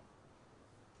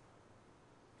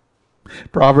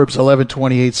 Proverbs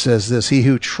 11:28 says this, "He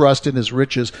who trusts in his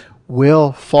riches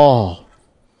will fall,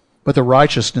 but the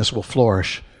righteousness will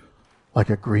flourish like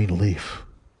a green leaf."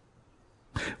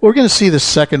 We're going to see the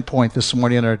second point this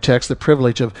morning in our text, the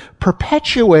privilege of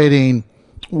perpetuating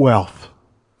wealth.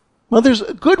 Well, there's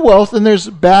good wealth and there's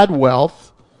bad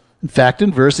wealth. In fact,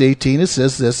 in verse 18 it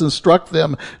says this, "Instruct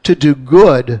them to do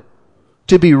good,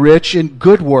 to be rich in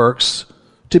good works,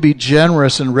 to be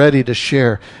generous and ready to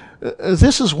share."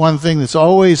 This is one thing that's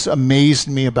always amazed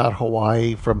me about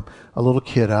Hawaii from a little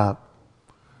kid up.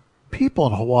 People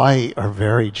in Hawaii are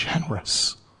very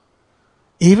generous.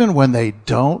 Even when they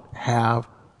don't have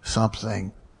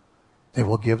something, they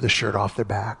will give the shirt off their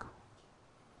back.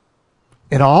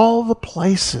 In all the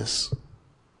places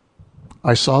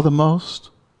I saw the most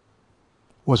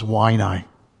was Waianae.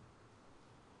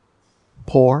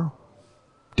 Poor,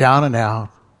 down and out,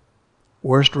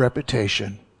 worst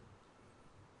reputation.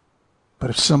 But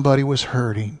if somebody was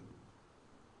hurting,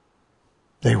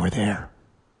 they were there.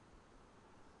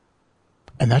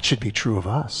 And that should be true of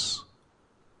us.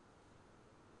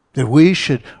 That we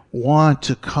should want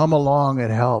to come along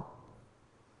and help.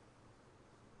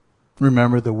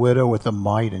 Remember the widow with the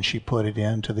mite, and she put it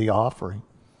into the offering.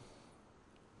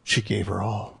 She gave her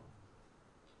all.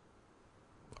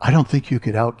 I don't think you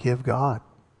could outgive God.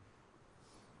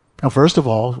 Now, first of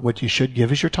all, what you should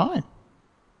give is your time.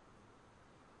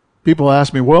 People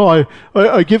ask me, well,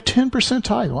 I give 10%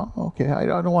 tithe. Well, okay,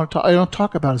 I don't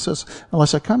talk about it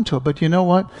unless I come to it. But you know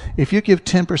what? If you give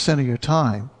 10% of your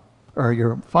time, or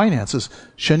your finances,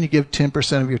 shouldn't you give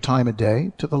 10% of your time a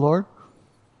day to the Lord?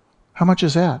 How much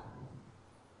is that?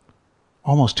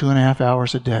 Almost 2.5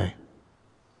 hours a day.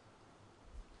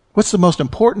 What's the most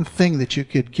important thing that you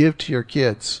could give to your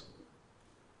kids?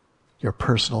 Your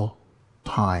personal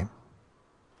time.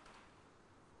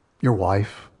 Your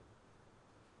wife.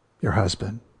 Your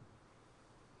husband.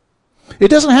 It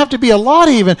doesn't have to be a lot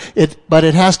even, but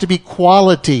it has to be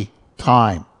quality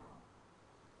time.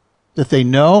 That they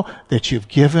know that you've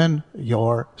given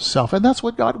yourself. And that's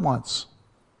what God wants.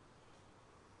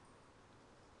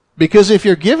 Because if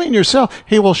you're giving yourself,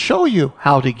 He will show you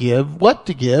how to give, what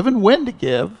to give, and when to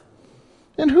give,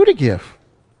 and who to give.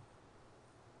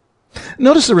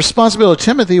 Notice the responsibility of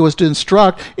Timothy was to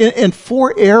instruct in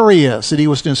 4 areas that he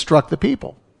was to instruct the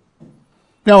people.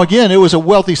 Now again, it was a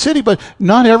wealthy city, but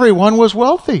not everyone was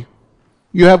wealthy.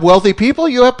 You have wealthy people,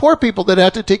 you have poor people that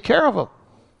had to take care of them.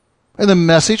 And the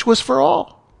message was for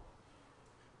all.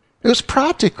 It was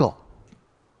practical.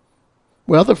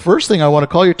 Well, the first thing I want to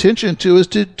call your attention to is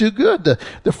to do good.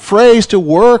 The phrase to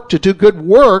work, to do good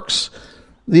works,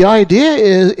 the idea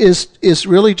is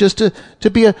really just to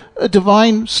be a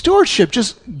divine stewardship.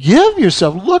 Just give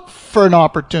yourself. Look for an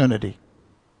opportunity.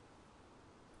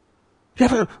 You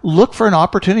ever look for an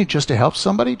opportunity just to help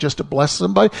somebody, just to bless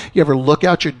somebody? You ever look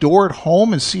out your door at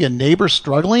home and see a neighbor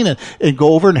struggling and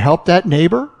go over and help that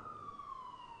neighbor?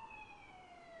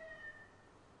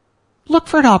 Look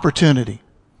for an opportunity.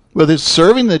 Whether it's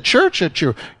serving the church at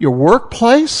your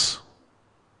workplace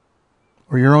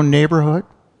or your own neighborhood.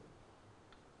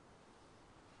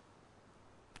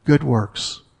 Good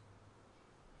works.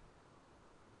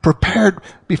 Prepared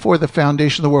before the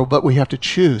foundation of the world, but we have to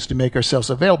choose to make ourselves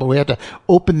available. We have to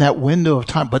open that window of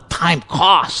time, but time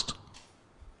cost.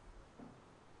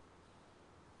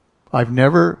 I've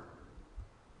never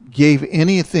gave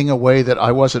anything away that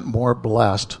I wasn't more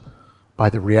blessed by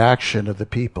the reaction of the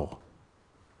people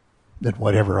than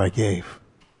whatever I gave.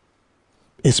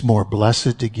 It's more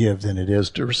blessed to give than it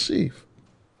is to receive.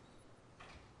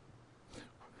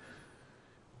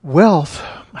 Wealth,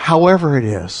 however it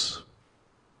is,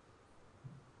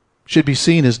 should be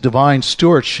seen as divine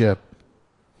stewardship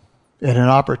and an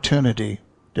opportunity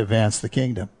to advance the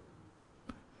kingdom.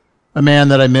 A man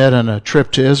that I met on a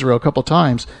trip to Israel a couple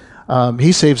times,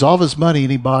 he saves all of his money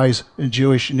and he buys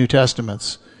Jewish New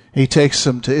Testaments. He takes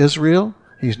them to Israel.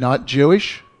 He's not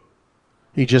Jewish.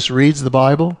 He just reads the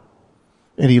Bible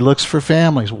and he looks for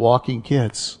families, walking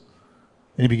kids.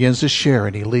 And he begins to share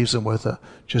and he leaves them with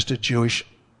just a Jewish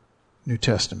New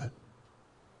Testament.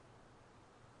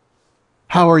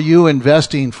 How are you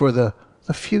investing for the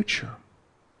future?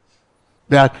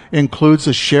 That includes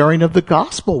the sharing of the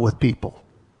gospel with people.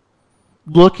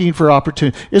 Looking for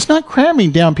opportunity. It's not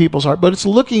cramming down people's heart, but it's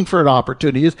looking for an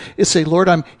opportunity. It's say, Lord,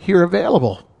 I'm here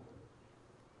available.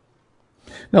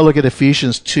 Now look at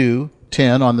Ephesians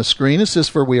 2:10 on the screen. It says,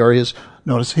 for we are His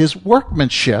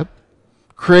workmanship,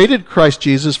 created Christ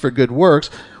Jesus for good works,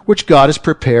 which God has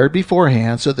prepared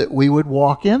beforehand so that we would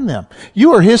walk in them.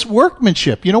 You are His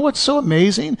workmanship. You know what's so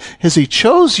amazing? Is He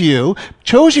chose you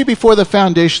before the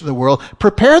foundation of the world,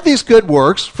 prepared these good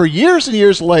works for years and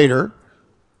years later,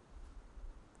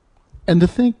 and to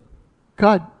think,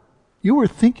 God, you were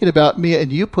thinking about me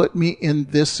and you put me in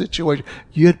this situation.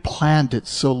 You had planned it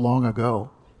so long ago.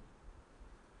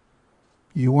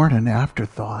 You weren't an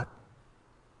afterthought.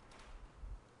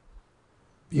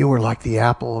 You were like the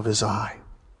apple of His eye.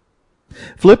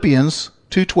 Philippians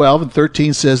 2:12 and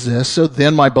 13 says this, so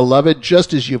then, my beloved,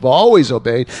 just as you've always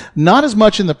obeyed, not as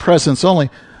much in the presence only,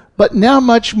 but now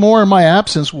much more in my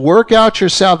absence, work out your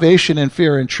salvation in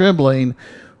fear and trembling,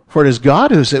 for it is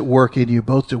God who's at work in you,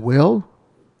 both to will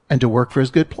and to work for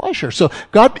His good pleasure. So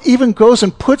God even goes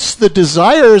and puts the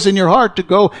desires in your heart to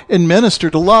go and minister,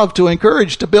 to love, to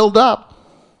encourage, to build up.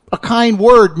 A kind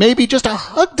word, maybe just a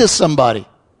hug to somebody.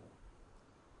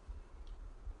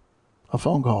 A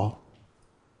phone call.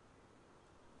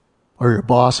 Or your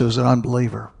boss who's an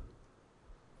unbeliever.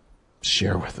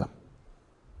 Share with them.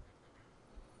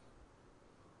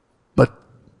 But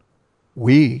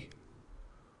we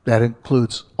that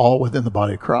includes all within the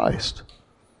body of Christ,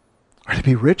 are to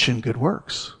be rich in good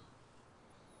works.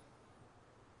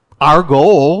 Our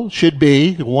goal should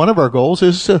be, one of our goals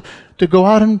is to go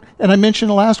out and I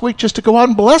mentioned last week, just to go out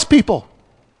and bless people.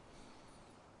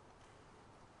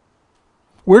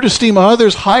 We're to esteem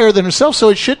others higher than ourselves, so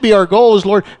it should be our goal is,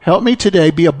 Lord, help me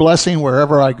today be a blessing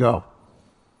wherever I go.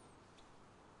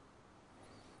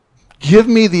 Give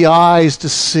me the eyes to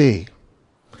see.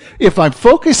 If I'm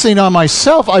focusing on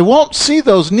myself, I won't see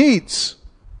those needs.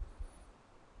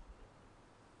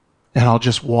 And I'll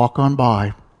just walk on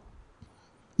by.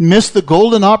 Miss the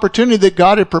golden opportunity that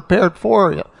God had prepared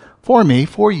for me,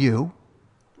 for you.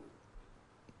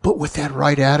 But with that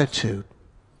right attitude.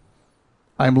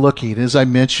 I'm looking, as I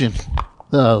mentioned,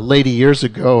 a lady years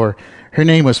ago, her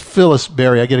name was Phyllis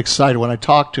Berry. I get excited when I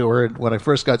talk to her when I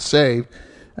first got saved.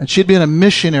 And she'd been a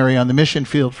missionary on the mission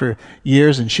field for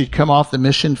years, and she'd come off the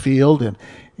mission field,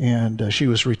 and she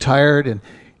was retired,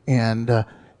 and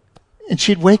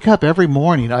she'd wake up every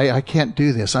morning. I can't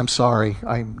do this. I'm sorry.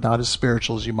 I'm not as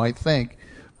spiritual as you might think.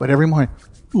 But every morning,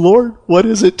 Lord, what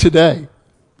is it today?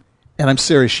 And I'm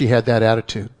serious, she had that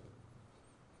attitude.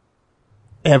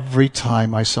 Every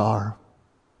time I saw her.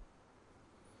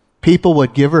 People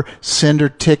would send her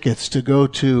tickets to go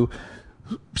to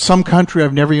some country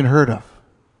I've never even heard of.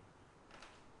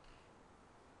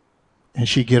 And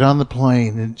she'd get on the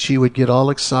plane and she would get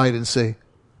all excited and say,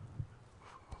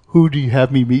 who do you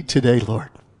have me meet today, Lord?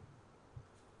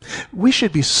 We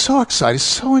should be so excited,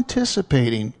 so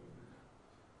anticipating.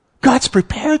 God's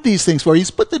prepared these things for you.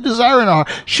 He's put the desire in our heart.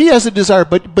 She has a desire,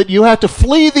 but you have to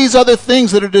flee these other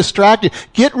things that are distracting.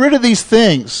 Get rid of these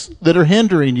things that are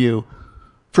hindering you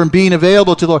from being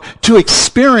available to the Lord, to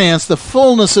experience the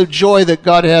fullness of joy that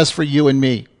God has for you and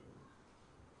me.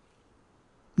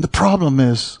 The problem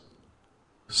is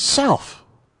self.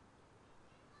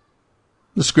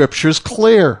 The Scripture is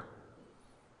clear.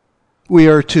 We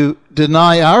are to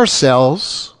deny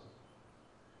ourselves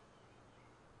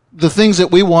the things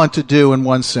that we want to do in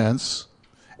one sense,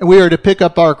 and we are to pick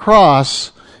up our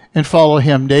cross and follow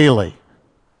Him daily.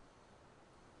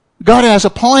 God has a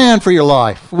plan for your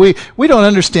life. We don't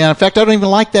understand. In fact, I don't even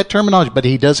like that terminology, but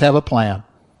He does have a plan.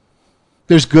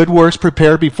 There's good works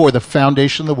prepared before the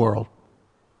foundation of the world.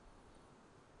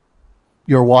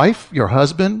 Your wife, your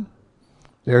husband,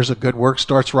 there's a good work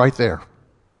starts right there.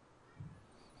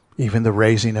 Even the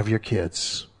raising of your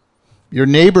kids. Your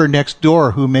neighbor next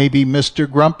door who may be Mr.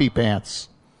 Grumpy Pants.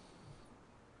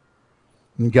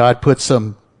 And God puts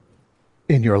them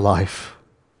in your life.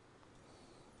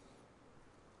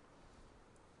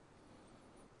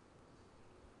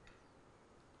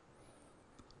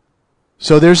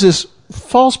 So there's this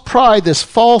false pride, this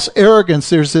false arrogance,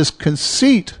 there's this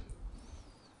conceit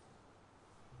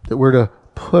that we're to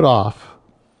put off.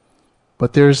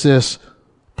 But there's this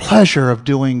pleasure of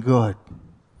doing good.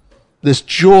 This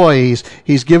joy,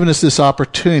 He's given us this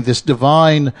opportunity, this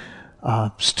divine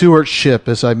stewardship,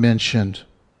 as I mentioned.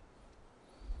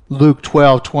 Luke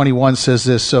 12:21 says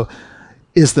this, so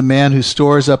is the man who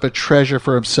stores up a treasure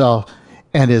for himself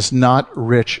and is not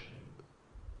rich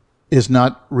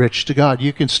to God.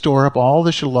 You can store up all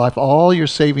this your life, all your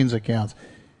savings accounts,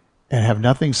 and have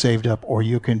nothing saved up, or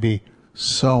you can be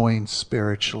sowing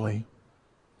spiritually.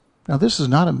 Now, this is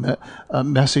not a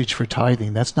message for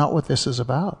tithing. That's not what this is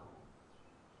about.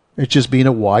 It's just being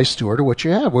a wise steward of what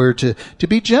you have. We're to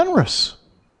be generous.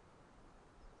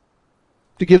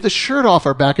 To give the shirt off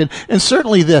our back. And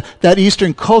certainly that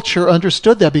Eastern culture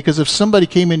understood that, because if somebody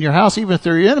came in your house, even if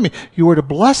they're your enemy, you were to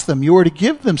bless them. You were to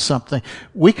give them something.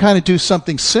 We kind of do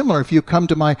something similar. If you come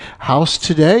to my house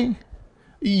today,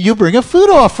 you bring a food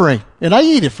offering, and I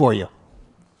eat it for you.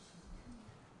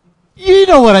 You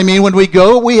know what I mean. When we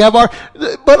go, we have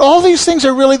but all these things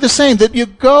are really the same, that you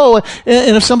go,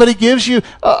 and if somebody gives you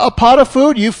a pot of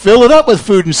food, you fill it up with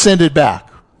food and send it back.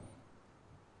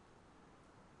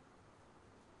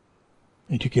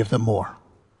 And you give them more.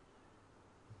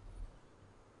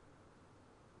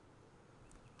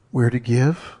 We're to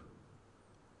give,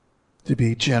 to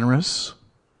be generous,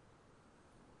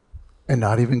 and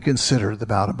not even consider the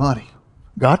amount of money.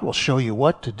 God will show you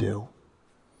what to do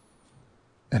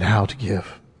and how to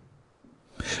give.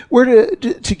 We're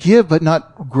to give, but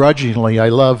not grudgingly. I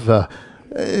love,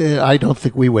 I don't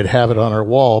think we would have it on our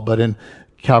wall, but in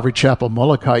Calvary Chapel,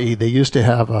 Molokai, they used to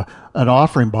have an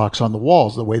offering box on the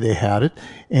walls, the way they had it,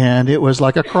 and it was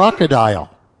like a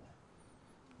crocodile.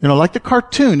 You know, like the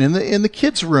cartoon in the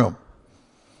kids' room.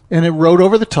 And it wrote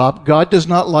over the top, God does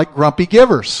not like grumpy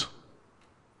givers.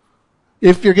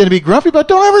 If you're going to be grumpy, but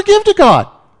don't ever give to God.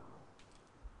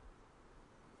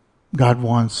 God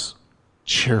wants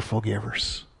cheerful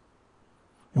givers.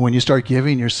 And when you start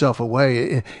giving yourself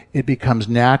away, it becomes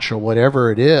natural,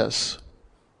 whatever it is.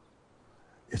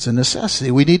 It's a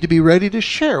necessity. We need to be ready to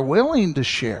share, willing to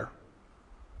share.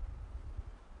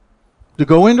 To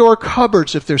go into our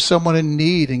cupboards if there's someone in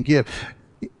need and give.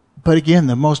 But again,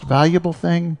 the most valuable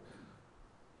thing,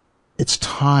 it's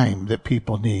time that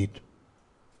people need.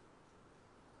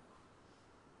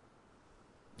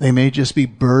 They may just be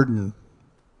burdened,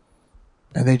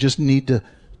 and they just need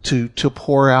to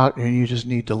pour out, and you just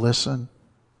need to listen.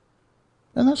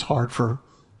 And that's hard for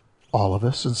all of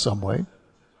us in some way.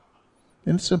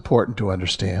 And it's important to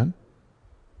understand.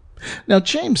 Now,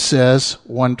 James says,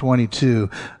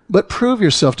 1:22, but prove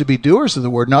yourself to be doers of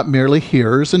the word, not merely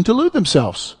hearers, and delude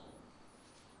themselves.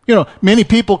 You know, many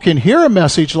people can hear a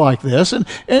message like this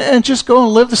and just go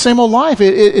and live the same old life.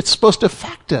 It's supposed to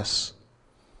affect us.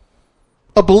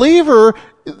 A believer,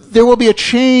 there will be a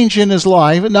change in his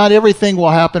life. Not everything will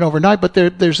happen overnight, but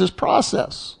there's this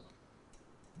process.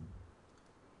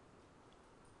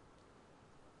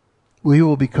 We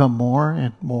will become more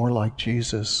and more like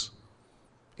Jesus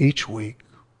each week.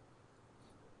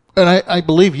 And I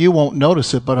believe you won't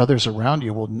notice it, but others around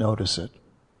you will notice it.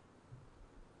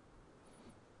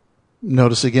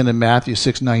 Notice again in Matthew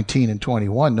 6:19 and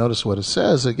 21, notice what it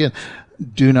says. Again,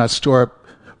 do not store up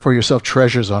for yourself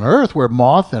treasures on earth where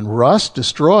moth and rust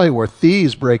destroy, where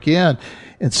thieves break in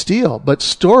and steal, but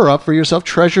store up for yourself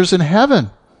treasures in heaven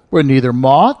where neither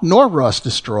moth nor rust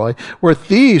destroy, where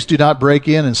thieves do not break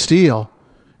in and steal,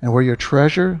 and where your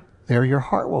treasure, there your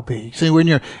heart will be. See, when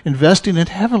you're investing in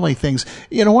heavenly things,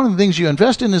 you know, one of the things you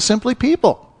invest in is simply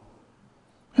people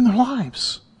in their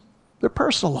lives, their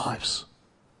personal lives.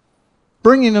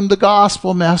 Bringing them the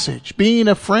gospel message, being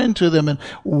a friend to them, and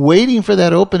waiting for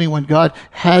that opening when God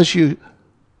has you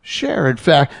share. In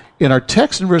fact, in our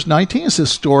text in verse 19, it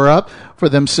says, store up for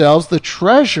themselves the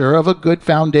treasure of a good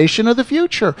foundation of the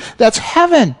future. That's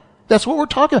heaven. That's what we're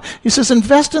talking about. He says,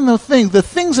 invest in the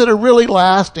things that are really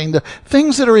lasting, the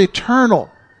things that are eternal.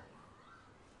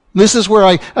 This is where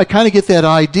I kind of get that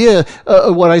idea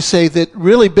of what I say, that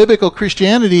really biblical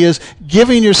Christianity is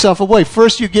giving yourself away.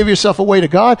 First you give yourself away to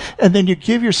God, and then you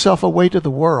give yourself away to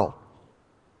the world.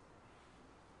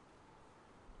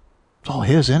 It's all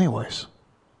His anyways.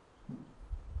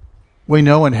 We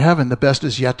know in heaven the best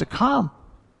is yet to come.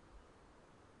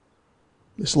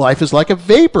 This life is like a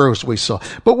vapor, as we saw.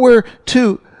 But we're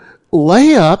to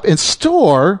lay up and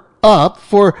store up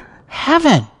for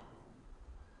heaven.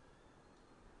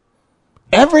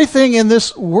 Everything in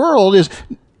this world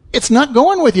it's not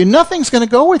going with you. Nothing's going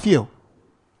to go with you.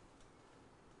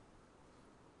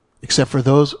 Except for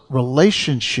those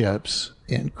relationships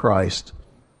in Christ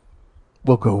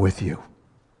will go with you.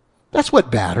 That's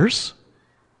what matters.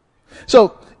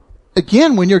 So,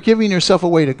 again, when you're giving yourself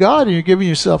away to God and you're giving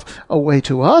yourself away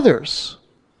to others,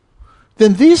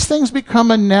 then these things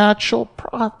become a natural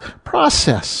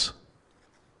process.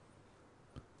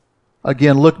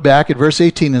 Again, look back at verse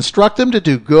 18. Instruct them to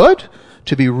do good,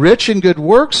 to be rich in good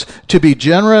works, to be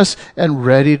generous and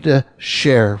ready to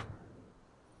share.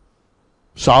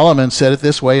 Solomon said it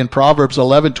this way in Proverbs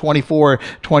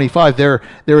 11:24-25.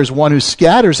 There is one who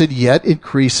scatters and yet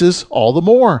increases all the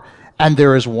more. And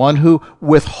there is one who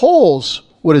withholds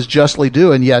what is justly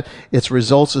due, and yet its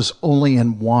results is only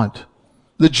in want.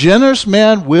 The generous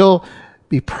man will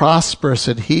be prosperous,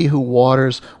 and he who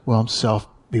waters will himself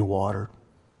be watered.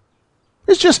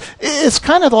 It's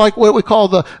kind of like what we call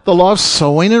the law of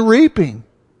sowing and reaping.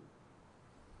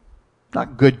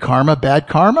 Not good karma, bad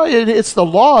karma. It's the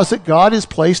laws that God has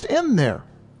placed in there.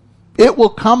 It will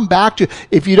come back to you.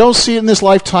 If you don't see it in this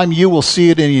lifetime, you will see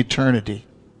it in eternity.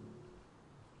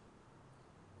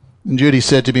 And Judy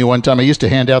said to me one time, I used to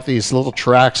hand out these little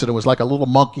tracts, and it was like a little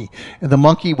monkey. And the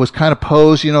monkey was kind of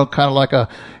posed, kind of like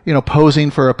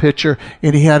posing for a picture.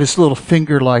 And he had his little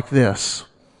finger like this.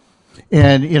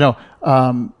 And,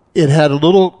 it had a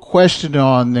little question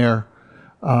on there,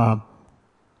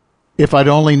 if I'd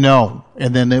only known.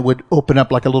 And then it would open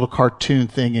up like a little cartoon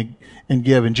thing and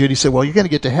give. And Judy said, well, you're going to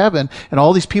get to heaven, and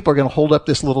all these people are going to hold up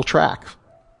this little tract.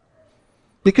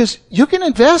 Because you can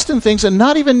invest in things and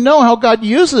not even know how God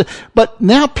uses it. But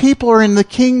now people are in the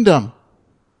kingdom.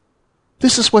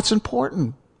 This is what's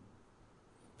important.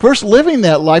 First, living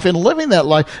that life, and living that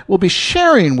life will be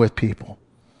sharing with people.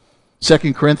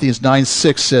 2 Corinthians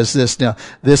 9:6 says this, now,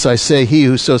 this I say, he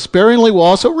who sows sparingly will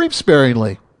also reap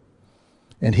sparingly.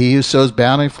 And he who sows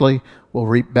bountifully will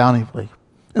reap bountifully.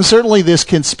 And certainly this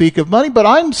can speak of money, but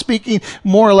I'm speaking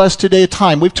more or less today of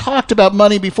time. We've talked about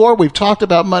money before, we've talked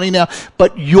about money now,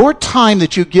 but your time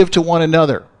that you give to one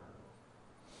another.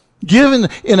 Given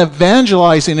in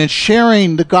evangelizing and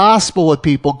sharing the gospel with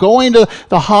people, going to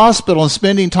the hospital and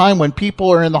spending time when people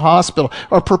are in the hospital,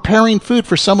 or preparing food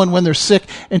for someone when they're sick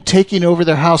and taking over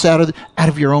their house out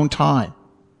of your own time.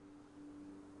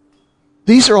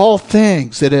 These are all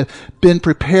things that have been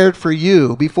prepared for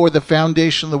you before the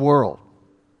foundation of the world.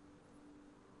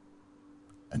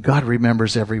 And God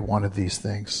remembers every one of these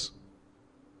things.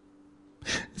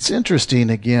 It's interesting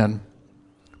again.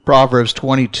 Proverbs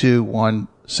 22:1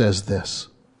 says this: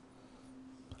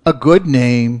 a good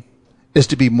name is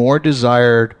to be more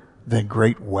desired than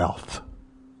great wealth.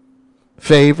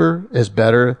 Favor is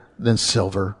better than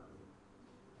silver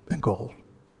and gold.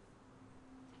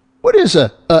 What is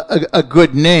a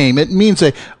good name? It means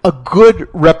a good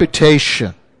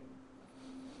reputation.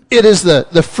 It is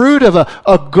the fruit of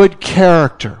a good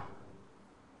character.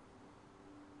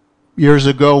 Years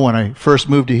ago when I first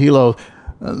moved to Hilo,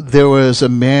 there was a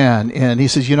man, and he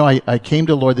says, I came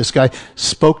to the Lord. This guy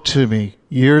spoke to me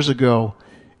years ago,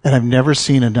 and I've never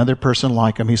seen another person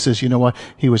like him. He says, you know what?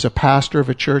 He was a pastor of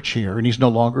a church here, and he's no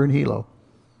longer in Hilo.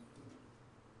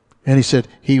 And he said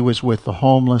he was with the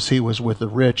homeless, he was with the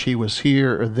rich, he was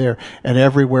here or there, and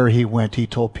everywhere he went, he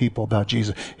told people about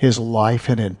Jesus. His life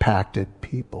had impacted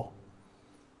people.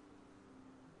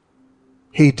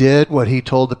 He did what he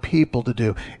told the people to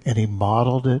do, and he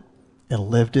modeled it and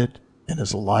lived it, and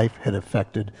his life had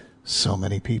affected so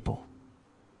many people.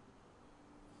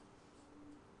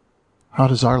 How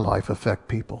does our life affect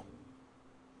people?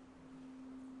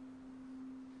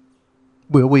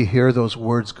 Will we hear those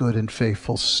words, good and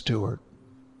faithful steward?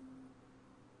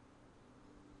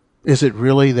 Is it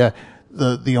really that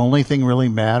the only thing really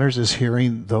matters is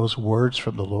hearing those words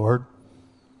from the Lord?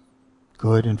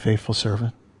 Good and faithful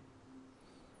servant.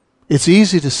 It's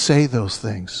easy to say those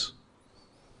things.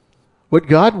 What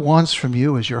God wants from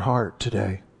you is your heart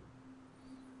today.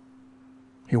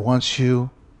 He wants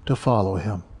you to follow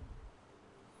Him.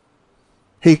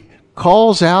 He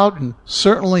calls out, and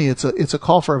certainly it's a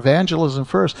call for evangelism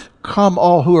first. Come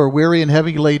all who are weary and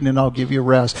heavy laden, and I'll give you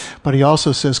rest. But He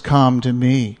also says, come to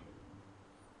me.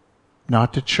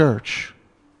 Not to church.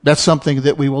 That's something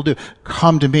that we will do.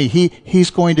 Come to me.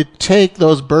 He's going to take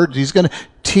those burdens. He's going to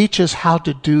teach us how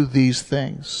to do these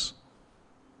things.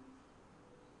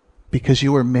 Because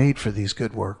you were made for these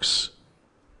good works.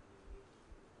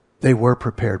 They were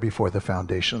prepared before the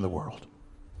foundation of the world.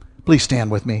 Please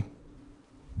stand with me.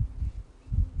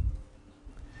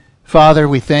 Father,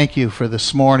 we thank you for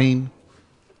this morning.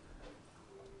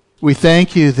 We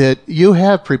thank you that you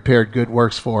have prepared good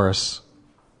works for us.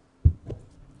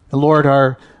 And Lord,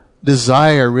 our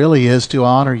desire really is to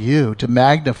honor you, to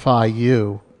magnify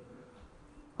you.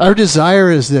 Our desire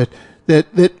is that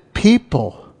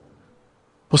people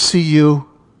will see you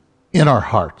in our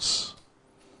hearts.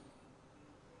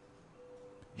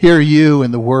 Hear you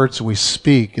in the words we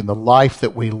speak, in the life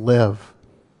that we live.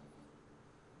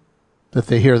 That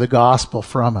they hear the gospel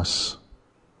from us.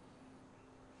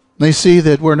 They see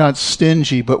that we're not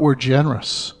stingy, but we're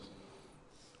generous.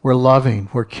 We're loving,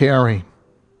 we're caring.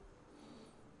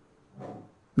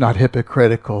 Not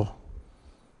hypocritical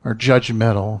or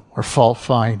judgmental or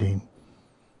fault-finding.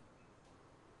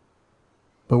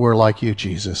 But we're like you,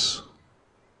 Jesus.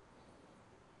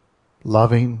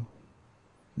 Loving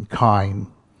and kind,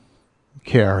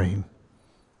 caring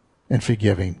and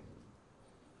forgiving.